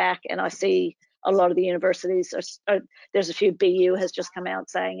come back. And I see a lot of the universities, there's a few, BU has just come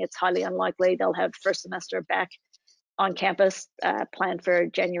out saying it's highly unlikely they'll have first semester back on campus, planned for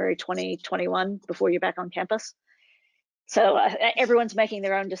January 2021 before you're back on campus. So everyone's making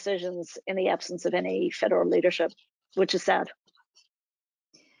their own decisions in the absence of any federal leadership, which is sad.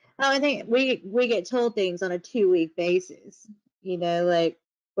 I think we get told things on a 2-week basis, you know, like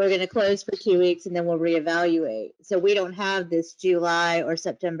we're going to close for 2 weeks and then we'll reevaluate. So we don't have this July or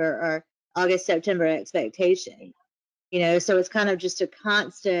September or August, September expectation, you know, so it's kind of just a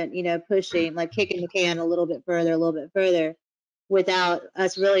constant, you know, pushing, like kicking the can a little bit further without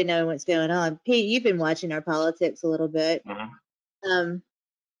us really knowing what's going on. Pete, you've been watching our politics a little bit. Mm-hmm.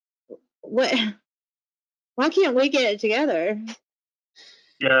 Why can't we get it together?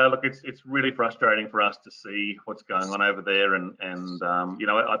 Yeah, look, it's really frustrating for us to see what's going on over there, and you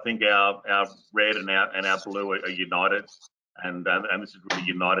know, I think our red and our blue are united, and this has really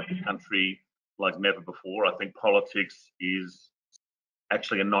united the country like never before. I think politics is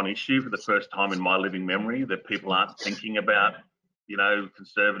actually a non-issue for the first time in my living memory, that people aren't thinking about, you know,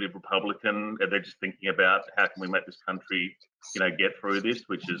 conservative, Republican. They're just thinking about how can we make this country, you know, get through this,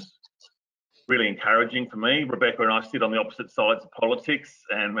 which is really encouraging for me. Rebecca and I sit on the opposite sides of politics,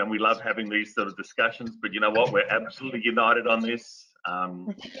 and we love having these sort of discussions. But you know what? We're absolutely united on this.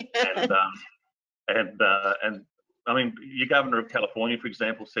 And I mean, your governor of California, for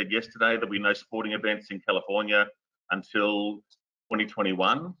example, said yesterday there'll be no sporting events in California until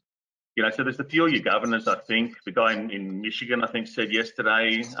 2021. You know, so there's a few of your governors, I think. The guy in Michigan, I think, said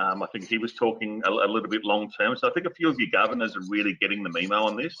yesterday, I think he was talking a little bit long term. So I think a few of your governors are really getting the memo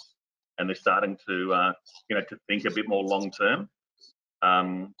on this, and they're starting to, you know, to think a bit more long term.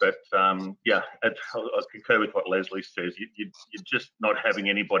 Yeah, I concur with what Leslie says. You're just not having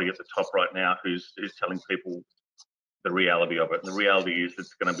anybody at the top right now who's telling people the reality of it. And the reality is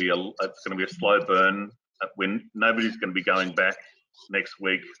it's going to be a slow burn when nobody's going to be going back next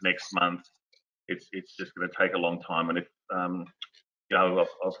week, next month. It's just going to take a long time. And if you know,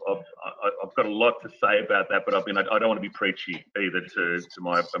 I've got a lot to say about that, but I don't want to be preachy either to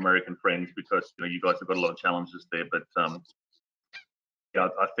my American friends, because you know, you guys have got a lot of challenges there. But yeah,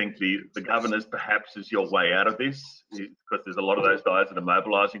 I think the governors perhaps is your way out of this, because there's a lot of those guys that are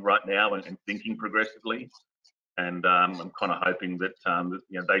mobilising right now and thinking progressively. And I'm kind of hoping that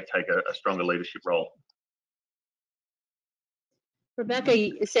you know, they take a stronger leadership role.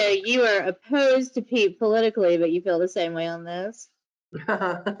 Rebecca, so you are opposed to Pete politically, but you feel the same way on this?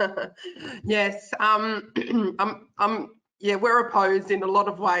 Yes, yeah, we're opposed in a lot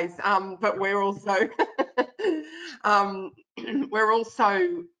of ways, but we're also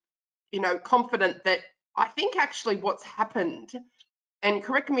you know, confident that I think actually what's happened, and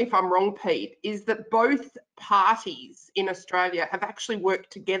correct me if I'm wrong, Pete, is that both parties in Australia have actually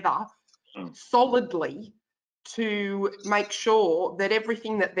worked together solidly to make sure that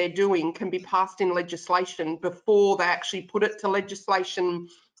everything that they're doing can be passed in legislation before they actually put it to legislation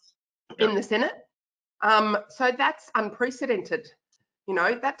in the Senate. So that's unprecedented. You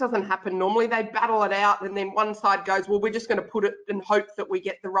know, that doesn't happen normally. They battle it out, and then one side goes, well, we're just going to put it and hope that we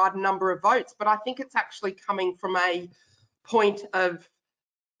get the right number of votes. But I think it's actually coming from a point of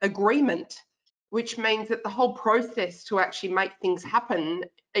agreement, which means that the whole process to actually make things happen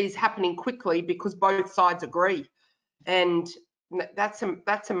is happening quickly because both sides agree, and that's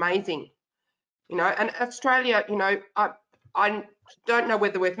amazing. You know, and Australia, you know, I don't know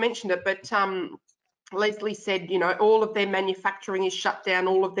whether we've mentioned it, but Leslie said, you know, all of their manufacturing is shut down,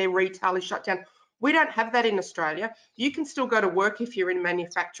 all of their retail is shut down. We don't have that in Australia. You can still go to work if you're in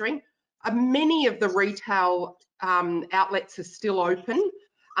manufacturing. Many of the retail outlets are still open.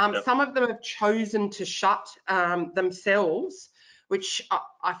 Yep. Some of them have chosen to shut themselves, which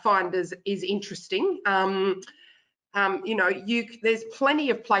I find is interesting. You know, there's plenty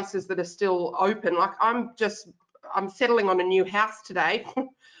of places that are still open. Like I'm settling on a new house today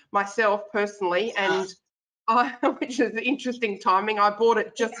myself personally, and which is interesting timing. I bought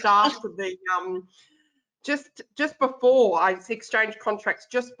it just after the just before I exchanged contracts,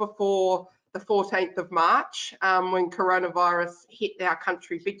 just before the 14th of March, when coronavirus hit our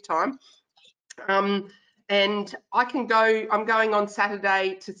country big time. And I'm going on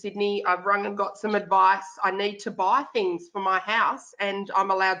Saturday to Sydney. I've rung and got some advice. I need to buy things for my house, and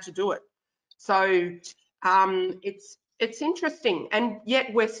I'm allowed to do it. So it's interesting, and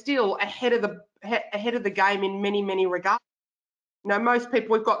yet we're still ahead of the game in many regards. You know, most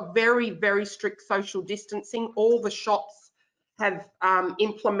people, we've got very strict social distancing. All the shops have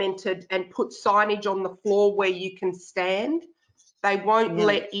implemented and put signage on the floor where you can stand. They won't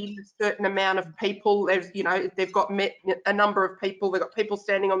let in a certain amount of people. There's, you know, they've got a number of people. They've got people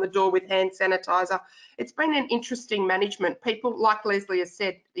standing on the door with hand sanitizer. It's been an interesting management. People, like Leslie has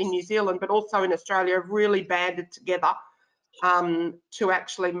said, in New Zealand, but also in Australia, have really banded together to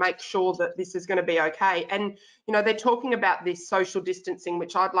actually make sure that this is going to be okay. And, you know, they're talking about this social distancing,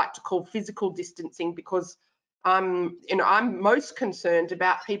 which I'd like to call physical distancing, because you know, I'm most concerned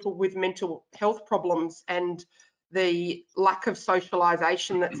about people with mental health problems and the lack of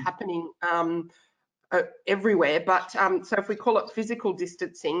socialisation that's happening everywhere. But so if we call it physical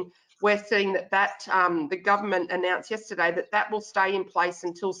distancing, we're seeing that the government announced yesterday that will stay in place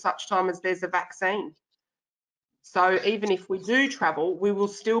until such time as there's a vaccine. So even if we do travel, we will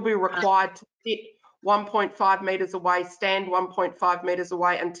still be required to sit 1.5 metres away, stand 1.5 metres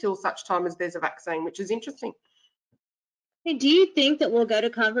away until such time as there's a vaccine, which is interesting. Hey, do you think that we'll go to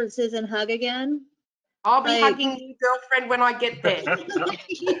conferences and hug again? I'll be hugging your girlfriend when I get there.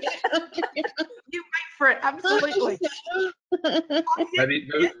 You wait for it, absolutely.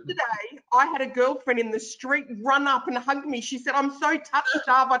 Yesterday, I had a girlfriend in the street run up and hug me. She said, "I'm so touched,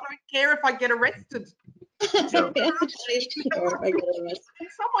 Dav, I don't care if I get arrested." Someone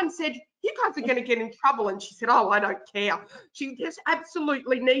said, "You guys are going to get in trouble," and she said, "Oh, I don't care." She just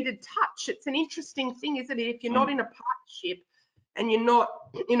absolutely needed touch. It's an interesting thing, isn't it? If you're not in a partnership and you're not,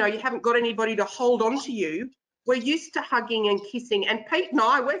 you know, you haven't got anybody to hold on to you. We're used to hugging and kissing, and Pete and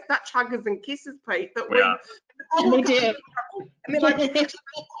I, we're such huggers and kissers, Pete, that we do. And then I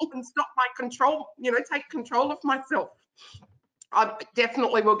and stop my control, you know, take control of myself. I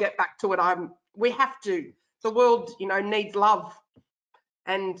definitely will get back to it. We have to. The world, you know, needs love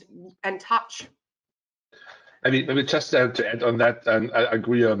and touch. I mean, maybe just to add on that, and I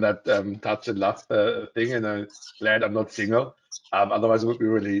agree on that touch and love thing, and I'm glad I'm not single. Otherwise, it would be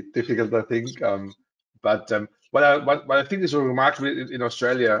really difficult, I think. But what I think is remarkable in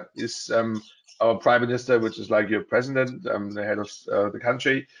Australia is our Prime Minister, which is like your president, the head of the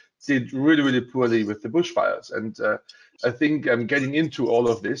country, did really poorly with the bushfires. And I think getting into all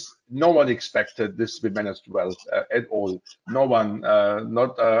of this, no one expected this to be managed well at all. No one,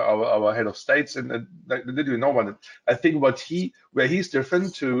 not our head of states, and literally no one. I think where he's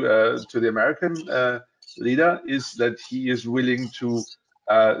different to the American leader is that he is willing to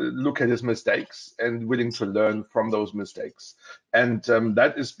look at his mistakes and willing to learn from those mistakes. And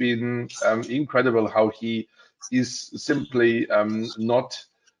that has been incredible how he is simply not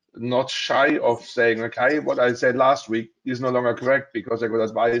shy of saying, okay, what I said last week is no longer correct because I got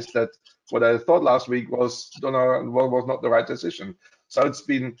advice that what I thought last week was not the right decision. So it's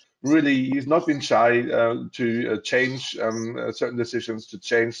been really, he's not been shy to change certain decisions, to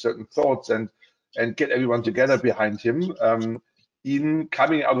change certain thoughts, and get everyone together behind him. In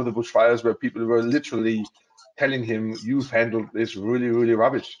coming out of the bushfires, where people were literally telling him, "You've handled this really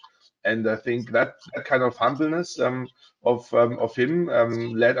rubbish," and I think that kind of humbleness of him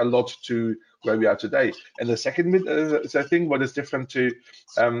led a lot to where we are today. And the second I think what is different to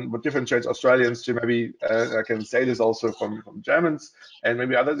what differentiates Australians to maybe I can say this also from Germans and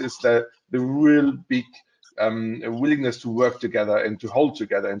maybe others is the real big willingness to work together and to hold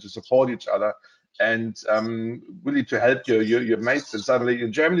together and to support each other. and really to help your mates. And suddenly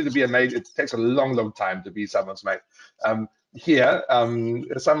in Germany, to be a mate, it takes a long time to be someone's mate. Here,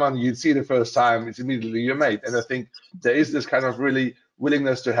 someone you see the first time, it's immediately your mate. And I think there is this kind of really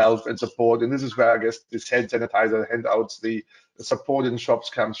willingness to help and support. And this is where I guess this hand sanitizer handouts, the support in shops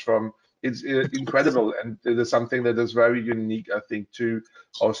comes from. It's incredible, and it is something that is very unique, I think, to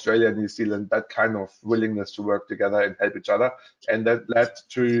Australia and New Zealand, that kind of willingness to work together and help each other. And that led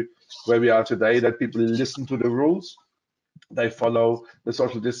to where we are today, that people listen to the rules, they follow the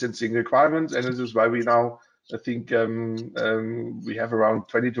social distancing requirements, and this is why we now, I think, we have around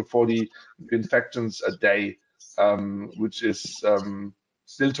 20 to 40 infections a day, which is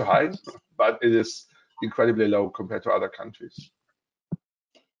still too high, but it is incredibly low compared to other countries.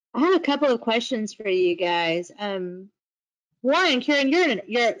 I have a couple of questions for you guys. One, Kieran, you're in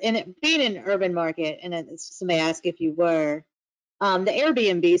it, being in an urban market, and somebody asked if you were, the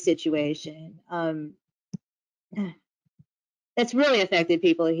Airbnb situation, that's really affected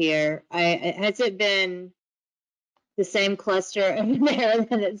people here. Has it been the same cluster over there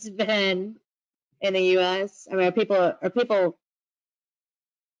that it's been in the U.S.? I mean, are people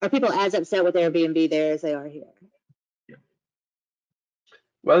as upset with Airbnb there as they are here?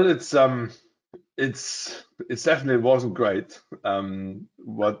 Well, it definitely wasn't great. I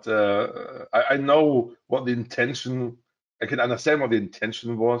know what the intention. I can understand what the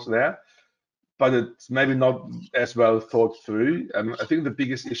intention was there, but it's maybe not as well thought through. I think the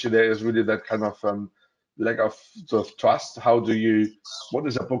biggest issue there is really that kind of lack of sort of trust. What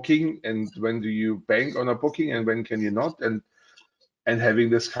is a booking, and when do you bank on a booking, and when can you not? And having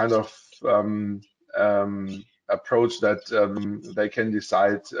this kind of approach that they can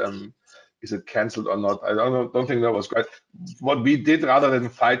decide is it cancelled or not. I don't think that was great. What we did, rather than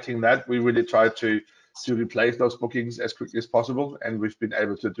fighting that, we really tried to replace those bookings as quickly as possible, and we've been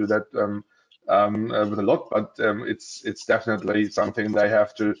able to do that with a lot. But it's definitely something they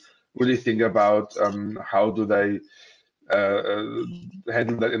have to really think about. How do they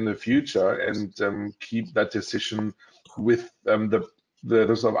handle that in the future, and keep that decision with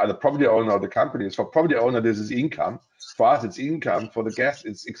the sort of either property owner or the companies. For property owner, this is income. For us, it's income. For the guest,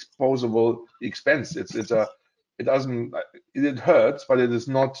 it's exposable expense. It hurts, but it is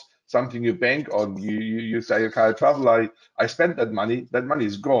not something you bank on. You say, okay, I travel, I spent that money. That money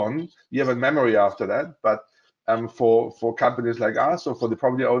is gone. You have a memory after that. But for companies like us, or for the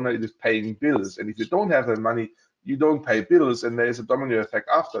property owner, it is paying bills. And if you don't have that money, you don't pay bills, and there is a domino effect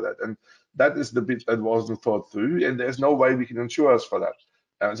after that. And that is the bit that wasn't thought through, and there's no way we can insure us for that.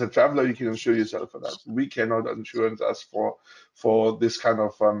 As a traveler, you can insure yourself for that. We cannot insure us for this kind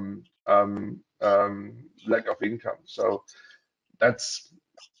of lack of income. So that's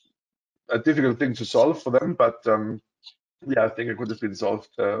a difficult thing to solve for them, but yeah, I think it could have been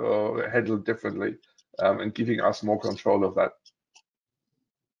solved or handled differently, and giving us more control of that.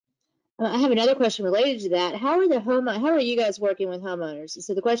 I have another question related to that. How are you guys working with homeowners?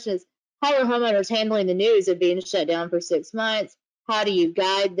 So the question is, how are homeowners handling the news of being shut down for 6 months? How do you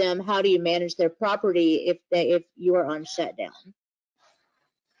guide them? How do you manage their property if you are on shutdown?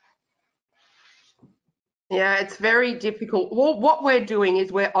 Yeah, it's very difficult. Well, what we're doing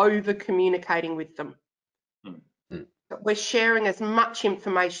is we're over communicating with them. We're sharing as much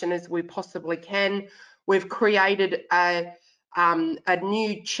information as we possibly can. We've created a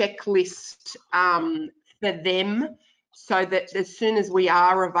new checklist for them, so that as soon as we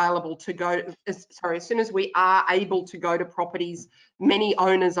are able to go to properties, many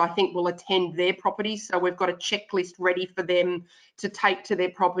owners, I think, will attend their properties. So we've got a checklist ready for them to take to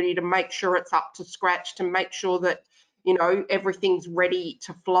their property, to make sure it's up to scratch, to make sure that, you know, everything's ready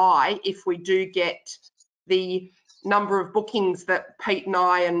to fly if we do get the number of bookings that Pete and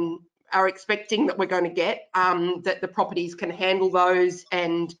I are expecting that we're going to get, that the properties can handle those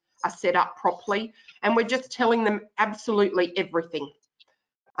and are set up properly. And we're just telling them absolutely everything.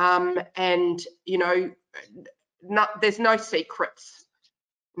 And, you know, there's no secrets.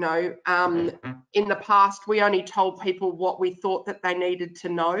 No, in the past, we only told people what we thought that they needed to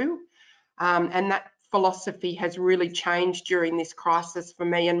know. And that philosophy has really changed during this crisis for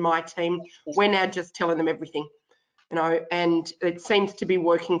me and my team. We're now just telling them everything. You know, and it seems to be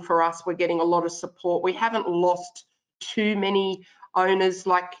working for us. We're getting a lot of support. We haven't lost too many owners,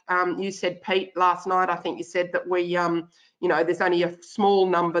 like you said, Pete, last night. I think you said that we, you know, there's only a small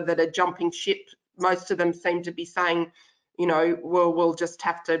number that are jumping ship. Most of them seem to be saying, you know, we'll just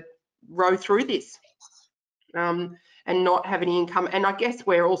have to row through this and not have any income. And I guess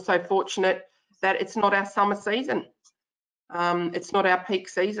we're also fortunate that it's not our summer season. It's not our peak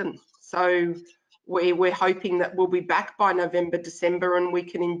season. So we're hoping that we'll be back by November, December, and we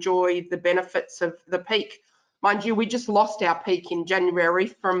can enjoy the benefits of the peak. Mind you, we just lost our peak in January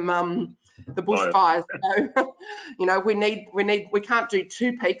from the bushfires. So, you know, we can't do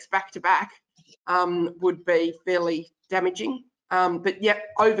 2 peaks back to back. Would be fairly damaging. But yeah,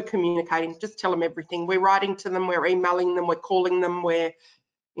 over communicating, just tell them everything. We're writing to them, we're emailing them, we're calling them, we're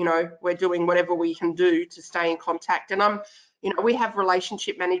doing whatever we can do to stay in contact. And we have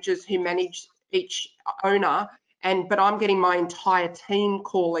relationship managers who manage each owner, but I'm getting my entire team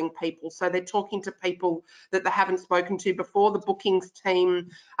calling people. So they're talking to people that they haven't spoken to before. The bookings team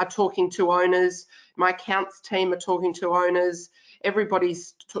are talking to owners. My accounts team are talking to owners.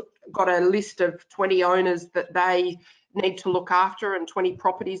 Everybody's got a list of 20 owners that they need to look after and 20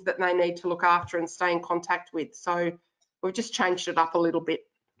 properties that they need to look after and stay in contact with. So we've just changed it up a little bit.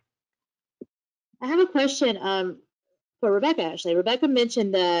 I have a question for Rebecca, actually. Rebecca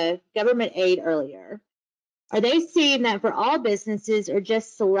mentioned the government aid earlier. Are they seeing that for all businesses or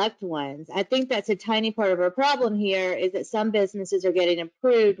just select ones? I think that's a tiny part of our problem here, is that some businesses are getting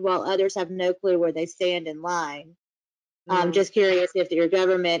approved while others have no clue where they stand in line. I'm just curious if your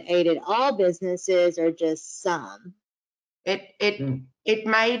government aided all businesses or just some. It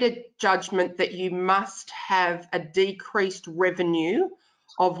made a judgment that you must have a decreased revenue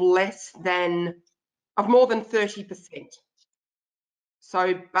of more than 30%.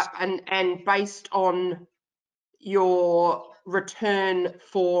 So, and based on your return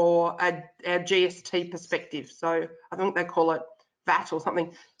for a GST perspective. So I think they call it VAT or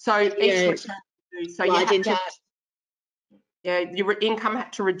something. So each return, so you have to, your income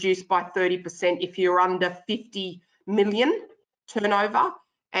had to reduce by 30% if you're under 50 million turnover,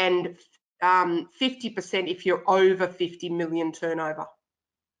 and 50% if you're over 50 million turnover.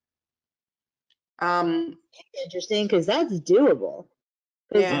 Interesting, because that's doable.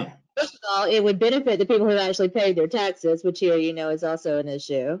 Yeah. First of all, it would benefit the people who actually paid their taxes, which here is also an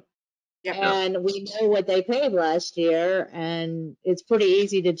issue. Yep. And we know what they paid last year, and it's pretty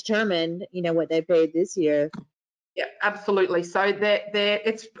easy to determine, what they paid this year. Yeah, absolutely. So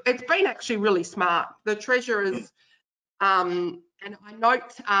it's been actually really smart. The treasurers, and I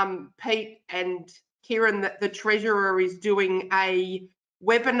note Pete and Kieran that the treasurer is doing a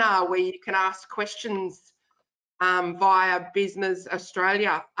webinar where you can ask questions via Business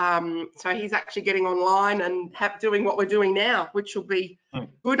Australia. So he's actually getting online and doing what we're doing now, which will be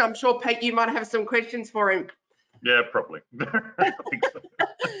good. I'm sure, Pete, you might have some questions for him. Yeah, probably. I think so.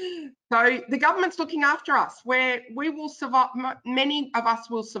 So the government's looking after us, where we will survive. Many of us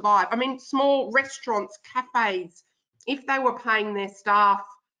will survive. I mean, small restaurants, cafes, if they were paying their staff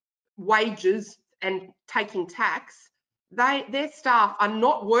wages and taking tax, their staff are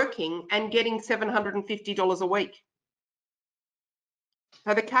not working and getting $750 a week.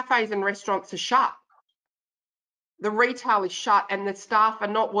 So the cafes and restaurants are shut. The retail is shut and the staff are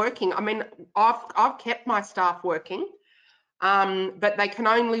not working. I mean, I've kept my staff working, but they can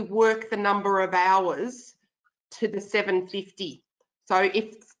only work the number of hours to the $750. So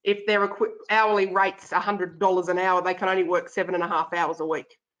if their hourly rate's $100 an hour, they can only work 7.5 hours a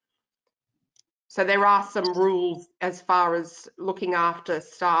week. So there are some rules as far as looking after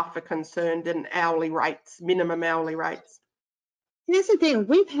staff are concerned, and hourly rates, minimum hourly rates. That's the thing.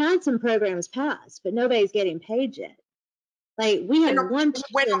 We've had some programs passed, but nobody's getting paid yet. Like we had one.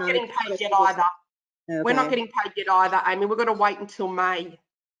 We're not getting paid yet either. Okay. We're not getting paid yet either, Amy. We've got to wait until May.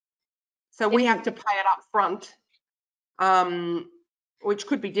 So we have to pay it up front, which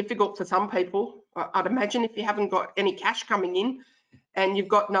could be difficult for some people. I'd imagine if you haven't got any cash coming in and you've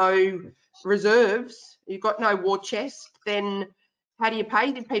got no reserves, you've got no war chest, then how do you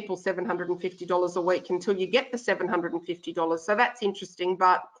pay the people $750 a week until you get the $750? So that's interesting,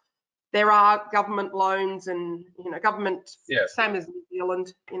 but there are government loans and, government, same as New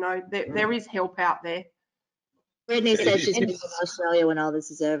Zealand, there is help out there. Brittany said she's going to go to Australia when all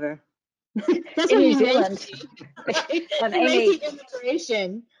this is over. That's in New Zealand. Amazing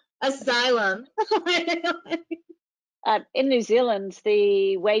immigration, asylum. In New Zealand,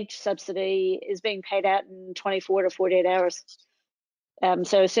 the wage subsidy is being paid out in 24 to 48 hours.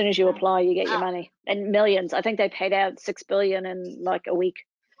 So as soon as you apply, you get your money. And millions. I think they paid out $6 billion in like a week.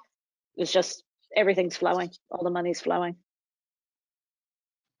 It's just everything's flowing. All the money's flowing.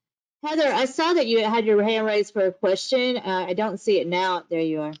 Heather, I saw that you had your hand raised for a question. I don't see it now. There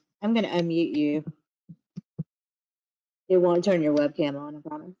you are. I'm going to unmute you. It won't turn your webcam on, I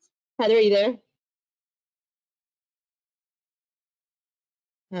promise. Heather, are you there?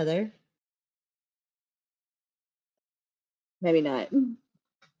 Heather? Maybe not.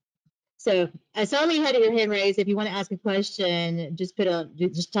 So I saw you had your hand raised. If you want to ask a question, just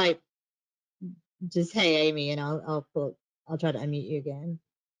type just hey Amy, and I'll try to unmute you again.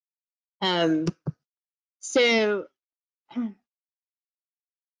 So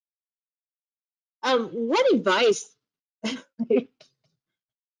what advice? I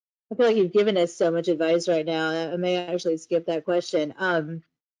feel like you've given us so much advice right now. I may actually skip that question. Let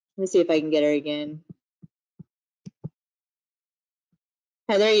me see if I can get her again.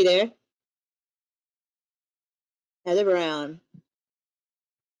 Heather, are you there? Heather Brown.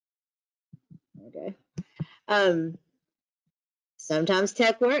 Okay. Sometimes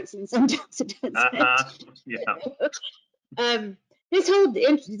tech works and sometimes it doesn't. Yeah.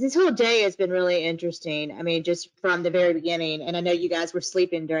 This whole day has been really interesting. I mean, just from the very beginning, and I know you guys were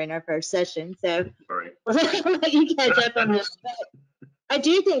sleeping during our first session, so Sorry. I'll let you catch up on this. But I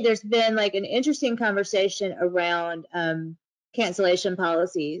do think there's been like an interesting conversation around cancellation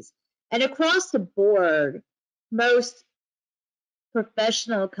policies, and across the board, most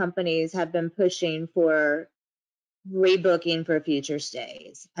professional companies have been pushing for rebooking for future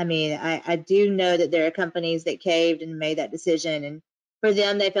stays. I mean, I do know that there are companies that caved and made that decision, and for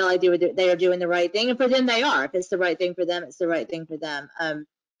them, they felt like they are doing the right thing, and for them, they are. If it's the right thing for them, it's the right thing for them.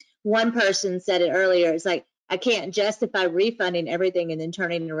 One person said it earlier. It's like I can't justify refunding everything and then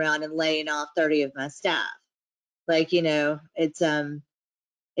turning around and laying off 30 of my staff. Like, you know, it's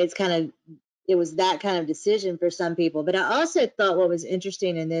kind of, it was that kind of decision for some people. But I also thought what was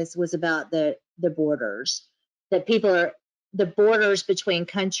interesting in this was about the borders, that the borders between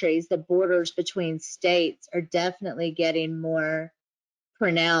countries, the borders between states are definitely getting more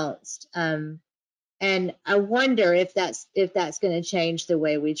pronounced. And I wonder if that's going to change the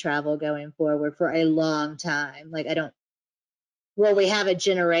way we travel going forward for a long time. Like, will we have a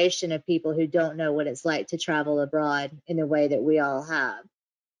generation of people who don't know what it's like to travel abroad in the way that we all have?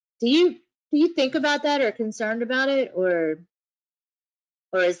 Do you think about that or concerned about it, or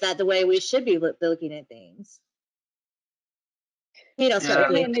is that the way we should be looking at things? Pete, I'll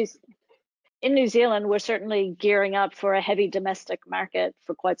start with you. In New Zealand, we're certainly gearing up for a heavy domestic market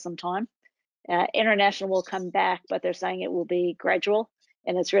for quite some time. International will come back, but they're saying it will be gradual,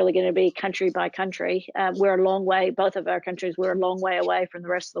 and it's really going to be country by country. We're a long way, both of our countries, we're a long way away from the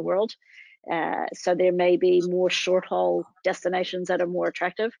rest of the world. So there may be more short haul destinations that are more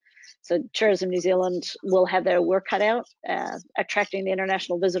attractive. So Tourism New Zealand will have their work cut out, attracting the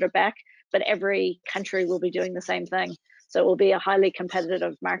international visitor back, but every country will be doing the same thing. So it will be a highly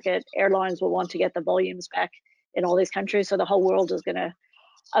competitive market. Airlines will want to get the volumes back in all these countries. So the whole world is going to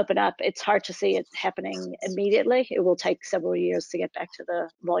open up. It's hard to see it happening immediately. It will take several years to get back to the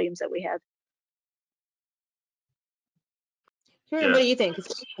volumes that we had. Karen, what do you think?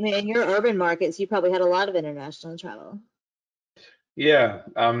 I mean, in your urban markets, you probably had a lot of international travel. Yeah,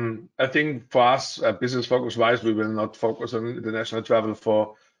 I think for us, business focus wise, we will not focus on international travel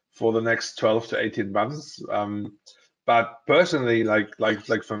for the next 12 to 18 months. But personally, like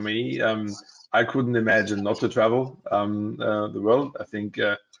for me, I couldn't imagine not to travel the world. I think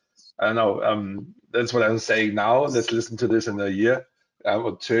I don't know. That's what I'm saying now. Let's listen to this in a year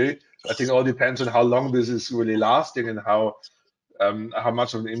or two. I think it all depends on how long this is really lasting and how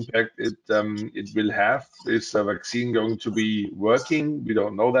much of an impact it will have. Is a vaccine going to be working? We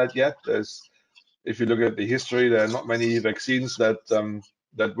don't know that yet. If you look at the history, there are not many vaccines that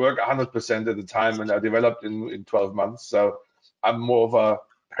work 100% at the time and are developed in 12 months. So I'm more of a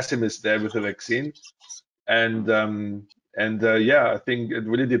pessimist there with the vaccine. And yeah, I think it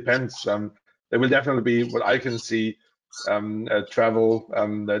really depends. There will definitely be, what I can see, travel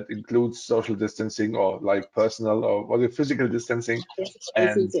that includes social distancing or like personal or what is physical distancing,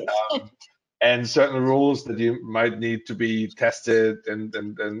 and certain rules that you might need to be tested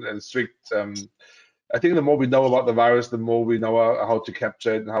and strict. I think the more we know about the virus, the more we know how to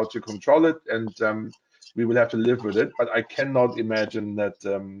capture it and how to control it, and we will have to live with it. But I cannot imagine that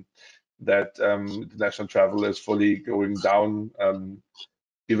international travel is fully going down.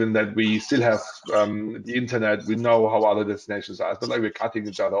 Given that we still have the internet, we know how other destinations are. It's not like we're cutting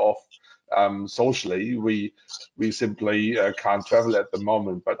each other off socially. We simply can't travel at the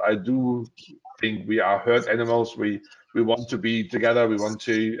moment. But I do think we are herd animals. We want to be together. We want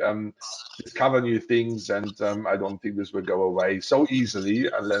to discover new things, and I don't think this will go away so easily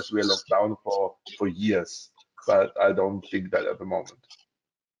unless we're locked down for years. But I don't think that at the moment.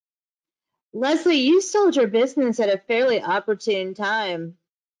 Leslie, you sold your business at a fairly opportune time.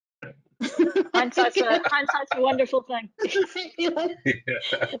 Hindsight's a wonderful thing. I used to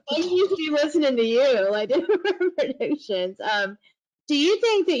be listening to you, like different predictions. Do you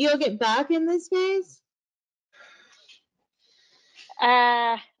think that you'll get back in this space?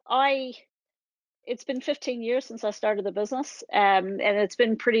 It's been 15 years since I started the business, and it's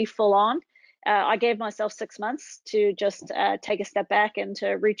been pretty full on. I gave myself 6 months to just take a step back and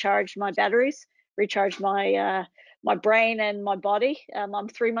to recharge my batteries, recharge my my brain and my body. I'm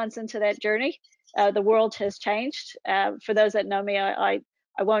 3 months into that journey. The world has changed. For those that know me, I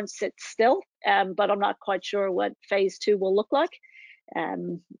won't sit still, but I'm not quite sure what phase 2 will look like.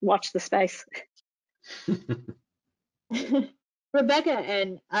 Watch the space. Rebecca,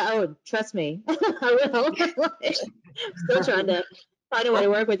 and oh, trust me, I will. Still trying to find a way to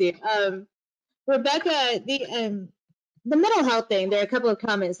work with you. Rebecca, the mental health thing, there are a couple of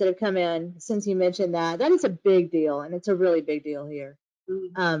comments that have come in since you mentioned that. That is a big deal, and it's a really big deal here.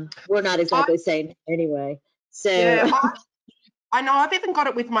 We're not exactly saying anyway. So yeah, I know I've even got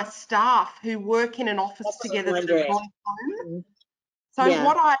it with my staff who work in an office together that have gone home. So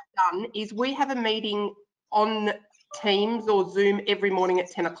what I've done is we have a meeting on Teams or Zoom every morning at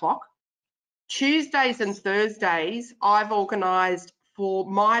 10 o'clock. Tuesdays and Thursdays, I've organised for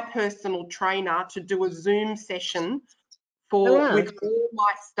my personal trainer to do a Zoom session with all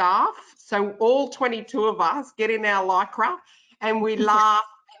my staff. So all 22 of us get in our lycra and we laugh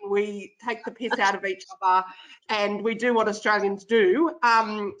and we take the piss out of each other and we do what Australians do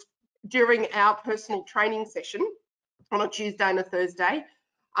during our personal training session on a Tuesday and a Thursday.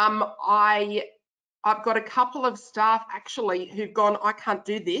 I've got a couple of staff actually who've gone, I can't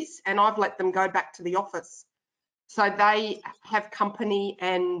do this, and I've let them go back to the office. So they have company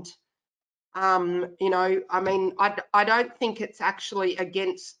and, you know, I mean, I don't think it's actually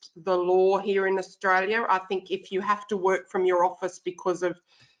against the law here in Australia. I think if you have to work from your office because of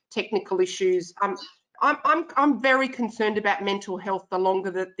technical issues, I'm very concerned about mental health the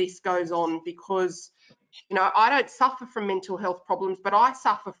longer that this goes on, because you know, I don't suffer from mental health problems, but I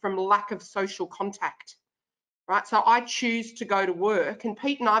suffer from lack of social contact, right? So I choose to go to work, and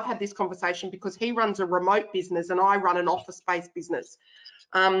Pete and I've had this conversation because he runs a remote business and I run an office-based business.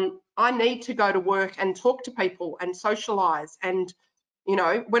 I need to go to work and talk to people and socialise, and you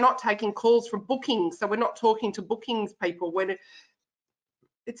know, we're not taking calls from bookings, so we're not talking to bookings people. When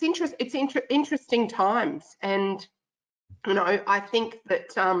it's interesting times, and you know, I think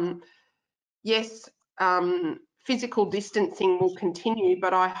that yes. Physical distancing will continue,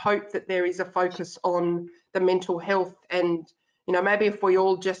 but I hope that there is a focus on the mental health, and you know, maybe if we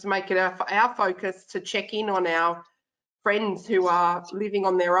all just make it our focus to check in on our friends who are living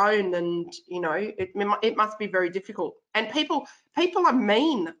on their own, and you know, it must be very difficult. And people are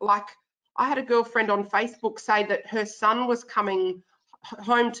mean. Like I had a girlfriend on Facebook say that her son was coming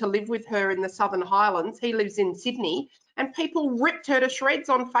home to live with her in the Southern Highlands. He lives in Sydney, and people ripped her to shreds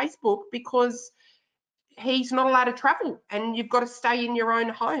on Facebook because he's not allowed to travel and you've got to stay in your own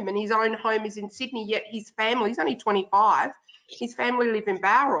home, and his own home is in Sydney, yet his family, he's only 25, his family live in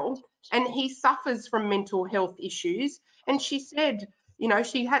Bowral, and he suffers from mental health issues. And she said, you know,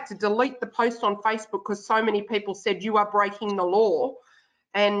 she had to delete the post on Facebook because so many people said you are breaking the law.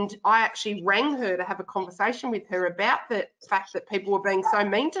 And I actually rang her to have a conversation with her about the fact that people were being so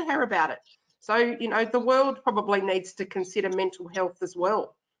mean to her about it. So, you know, the world probably needs to consider mental health as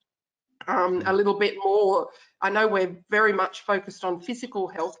well. A little bit more. I know we're very much focused on physical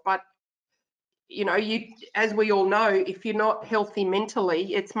health, but you know, as we all know, if you're not healthy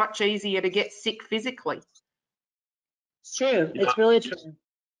mentally, it's much easier to get sick physically. It's true. It's really true.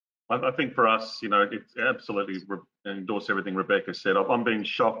 I think for us, you know, it's absolutely endorse everything Rebecca said. I'm being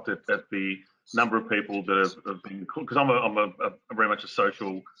shocked at the number of people that have been, because I'm a very much a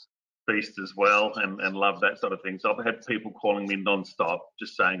social beast as well, and love that sort of thing. So I've had people calling me non-stop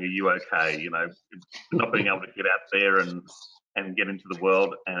just saying, are you okay? You know, not being able to get out there and get into the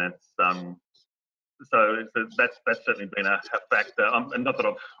world. And it's so that's certainly been a factor. And not that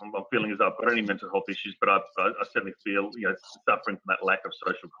I'm feeling as I've got any mental health issues, but I certainly feel, you know, suffering from that lack of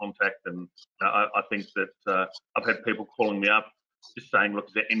social contact. And I think that I've had people calling me up just saying, look,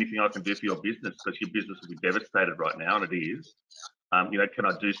 is there anything I can do for your business? Because your business will be devastated right now, and it is. You know, can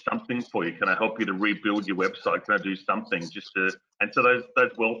I do something for you? Can I help you to rebuild your website? Can I do something just to? And so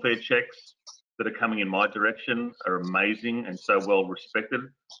those welfare checks that are coming in my direction are amazing and so well respected.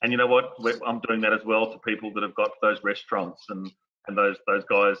 And you know what? I'm doing that as well to people that have got those restaurants and those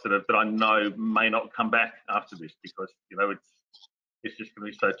guys that I know may not come back after this, because you know it's just going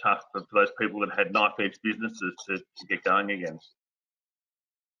to be so tough for those people that had knife edge businesses to get going again.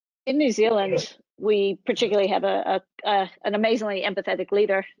 In New Zealand, we particularly have an amazingly empathetic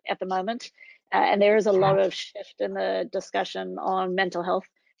leader at the moment, and there is a lot of shift in the discussion on mental health,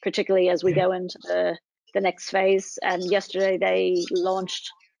 particularly as we go into the next phase. And yesterday they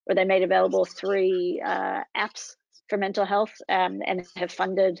launched, or they made available 3 apps for mental health, and have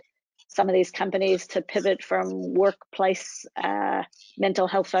funded some of these companies to pivot from workplace mental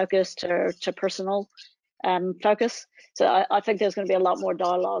health focus to personal focus. So I think there's going to be a lot more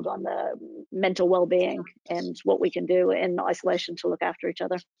dialogue on the mental well-being and what we can do in isolation to look after each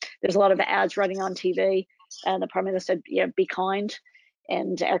other. There's a lot of ads running on TV, and the Prime Minister said, be kind.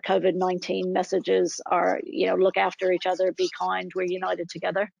 And our COVID-19 messages are, look after each other, be kind, we're united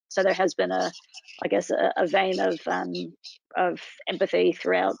together. So there has been a vein of empathy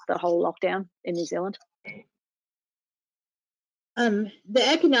throughout the whole lockdown in New Zealand. The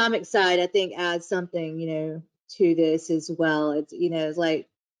economic side, I think, adds something, to this as well. It's, it's like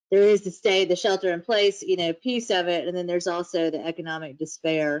there is the shelter in place, piece of it, and then there's also the economic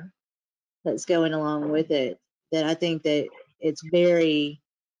despair that's going along with it. That I think that it's very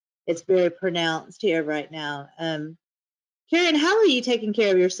pronounced here right now. Karen, how are you taking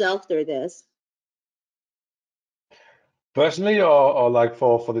care of yourself through this? Personally, or like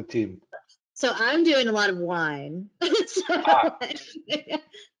for the team? So I'm doing a lot of wine.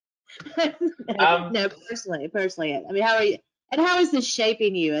 No, personally. I mean, how are you? And how is this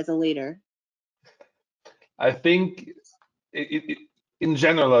shaping you as a leader? I think in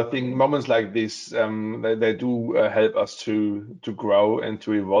general, I think moments like this, they do help us to grow and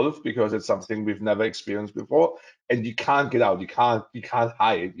to evolve, because it's something we've never experienced before, and you can't get out. You can't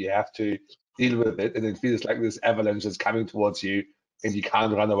hide. You have to deal with it, and it feels like this avalanche is coming towards you, and you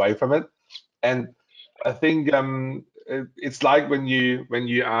can't run away from it. And I think it's like when you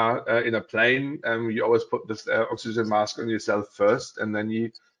are in a plane, you always put this oxygen mask on yourself first, and then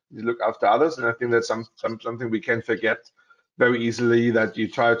you look after others. And I think that's something we can forget very easily, that you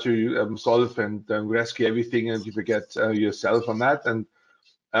try to solve and rescue everything, and you forget yourself on that. And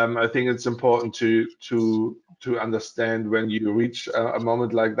I think it's important to understand when you reach a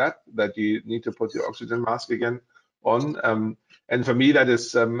moment like that you need to put your oxygen mask again on. And for me, that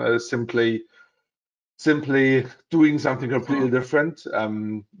is simply doing something completely different,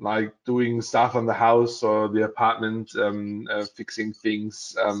 like doing stuff on the house or the apartment, fixing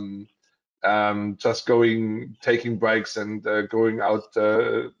things, just taking breaks and going out,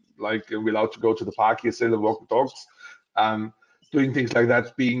 like we're allowed to go to the park here still and walk the dogs, doing things like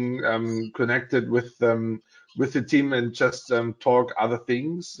that, being connected with the team, and just talk other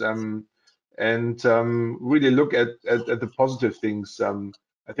things, and really look at the positive things.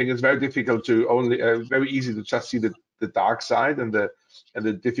 I think it's very difficult to very easy to just see the dark side and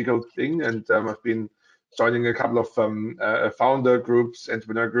the difficult thing. And I've been joining a couple of founder groups,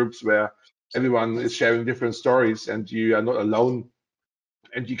 entrepreneur groups, where everyone is sharing different stories, and you are not alone,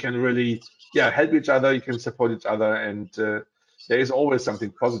 and you can really help each other, you can support each other, and there is always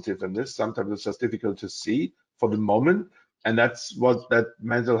something positive in this. Sometimes it's just difficult to see for the moment, and that's what that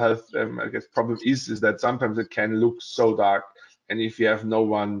mental health I guess problem is that sometimes it can look so dark. And if you have no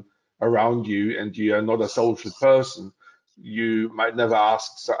one around you, and you are not a social person, you might never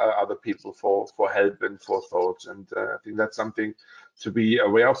ask other people for help and for thoughts. And I think that's something to be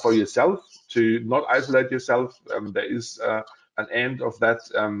aware of for yourself, to not isolate yourself. There is an end of that,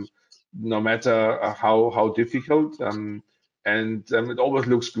 no matter how difficult. And it always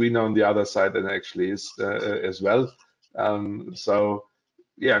looks greener on the other side than it actually is as well. So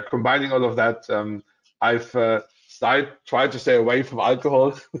yeah, combining all of that, I've tried to stay away from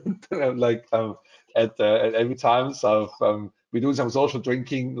alcohol, like at every time. So we do some social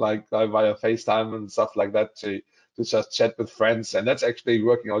drinking, like via FaceTime and stuff like that, to just chat with friends, and that's actually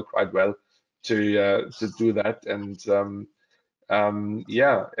working out quite well to do that. And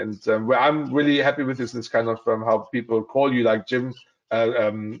where I'm really happy with is this kind of how people call you, like Jim,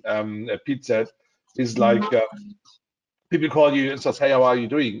 Pete said, is like people call you and says, "Hey, how are you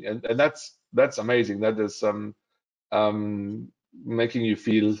doing?" And that's amazing. That is making you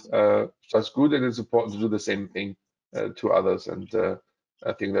feel just good, and it's important to do the same thing to others. And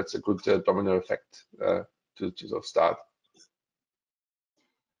I think that's a good domino effect to sort of start.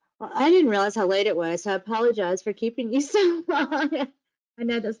 Well, I didn't realize how late it was, so I apologize for keeping you so long. I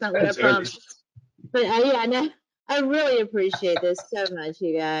know that's not what I promised, but I know I really appreciate this so much,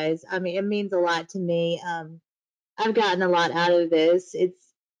 you guys. I mean, it means a lot to me. I've gotten a lot out of this. It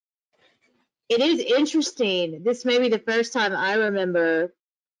is interesting. This may be the first time I remember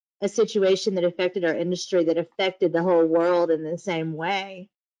a situation that affected our industry, that affected the whole world in the same way.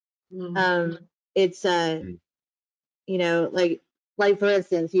 It's like for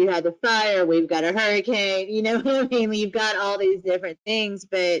instance, you had the fire, we've got a hurricane, you know what I mean? You've got all these different things,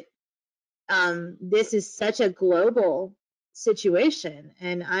 but this is such a global situation,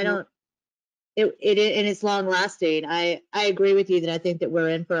 and and it's long lasting. I agree with you that I think that we're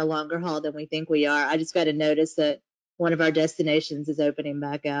in for a longer haul than we think we are. I just got to notice that one of our destinations is opening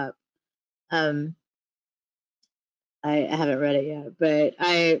back up. I haven't read it yet, but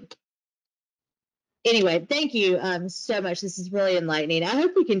anyway, thank you so much. This is really enlightening. I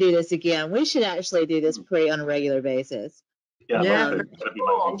hope we can do this again. We should actually do this pretty on a regular basis. Yeah, Yeah, that'd be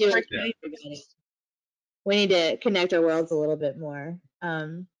amazing. Do it Yeah. for everybody. We need to connect our worlds a little bit more.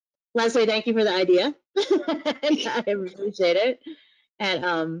 Leslie, thank you for the idea. I appreciate it.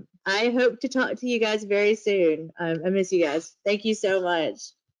 And I hope to talk to you guys very soon. I miss you guys. Thank you so much.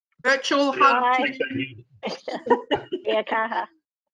 virtual hug. Bye. Yeah, kaha.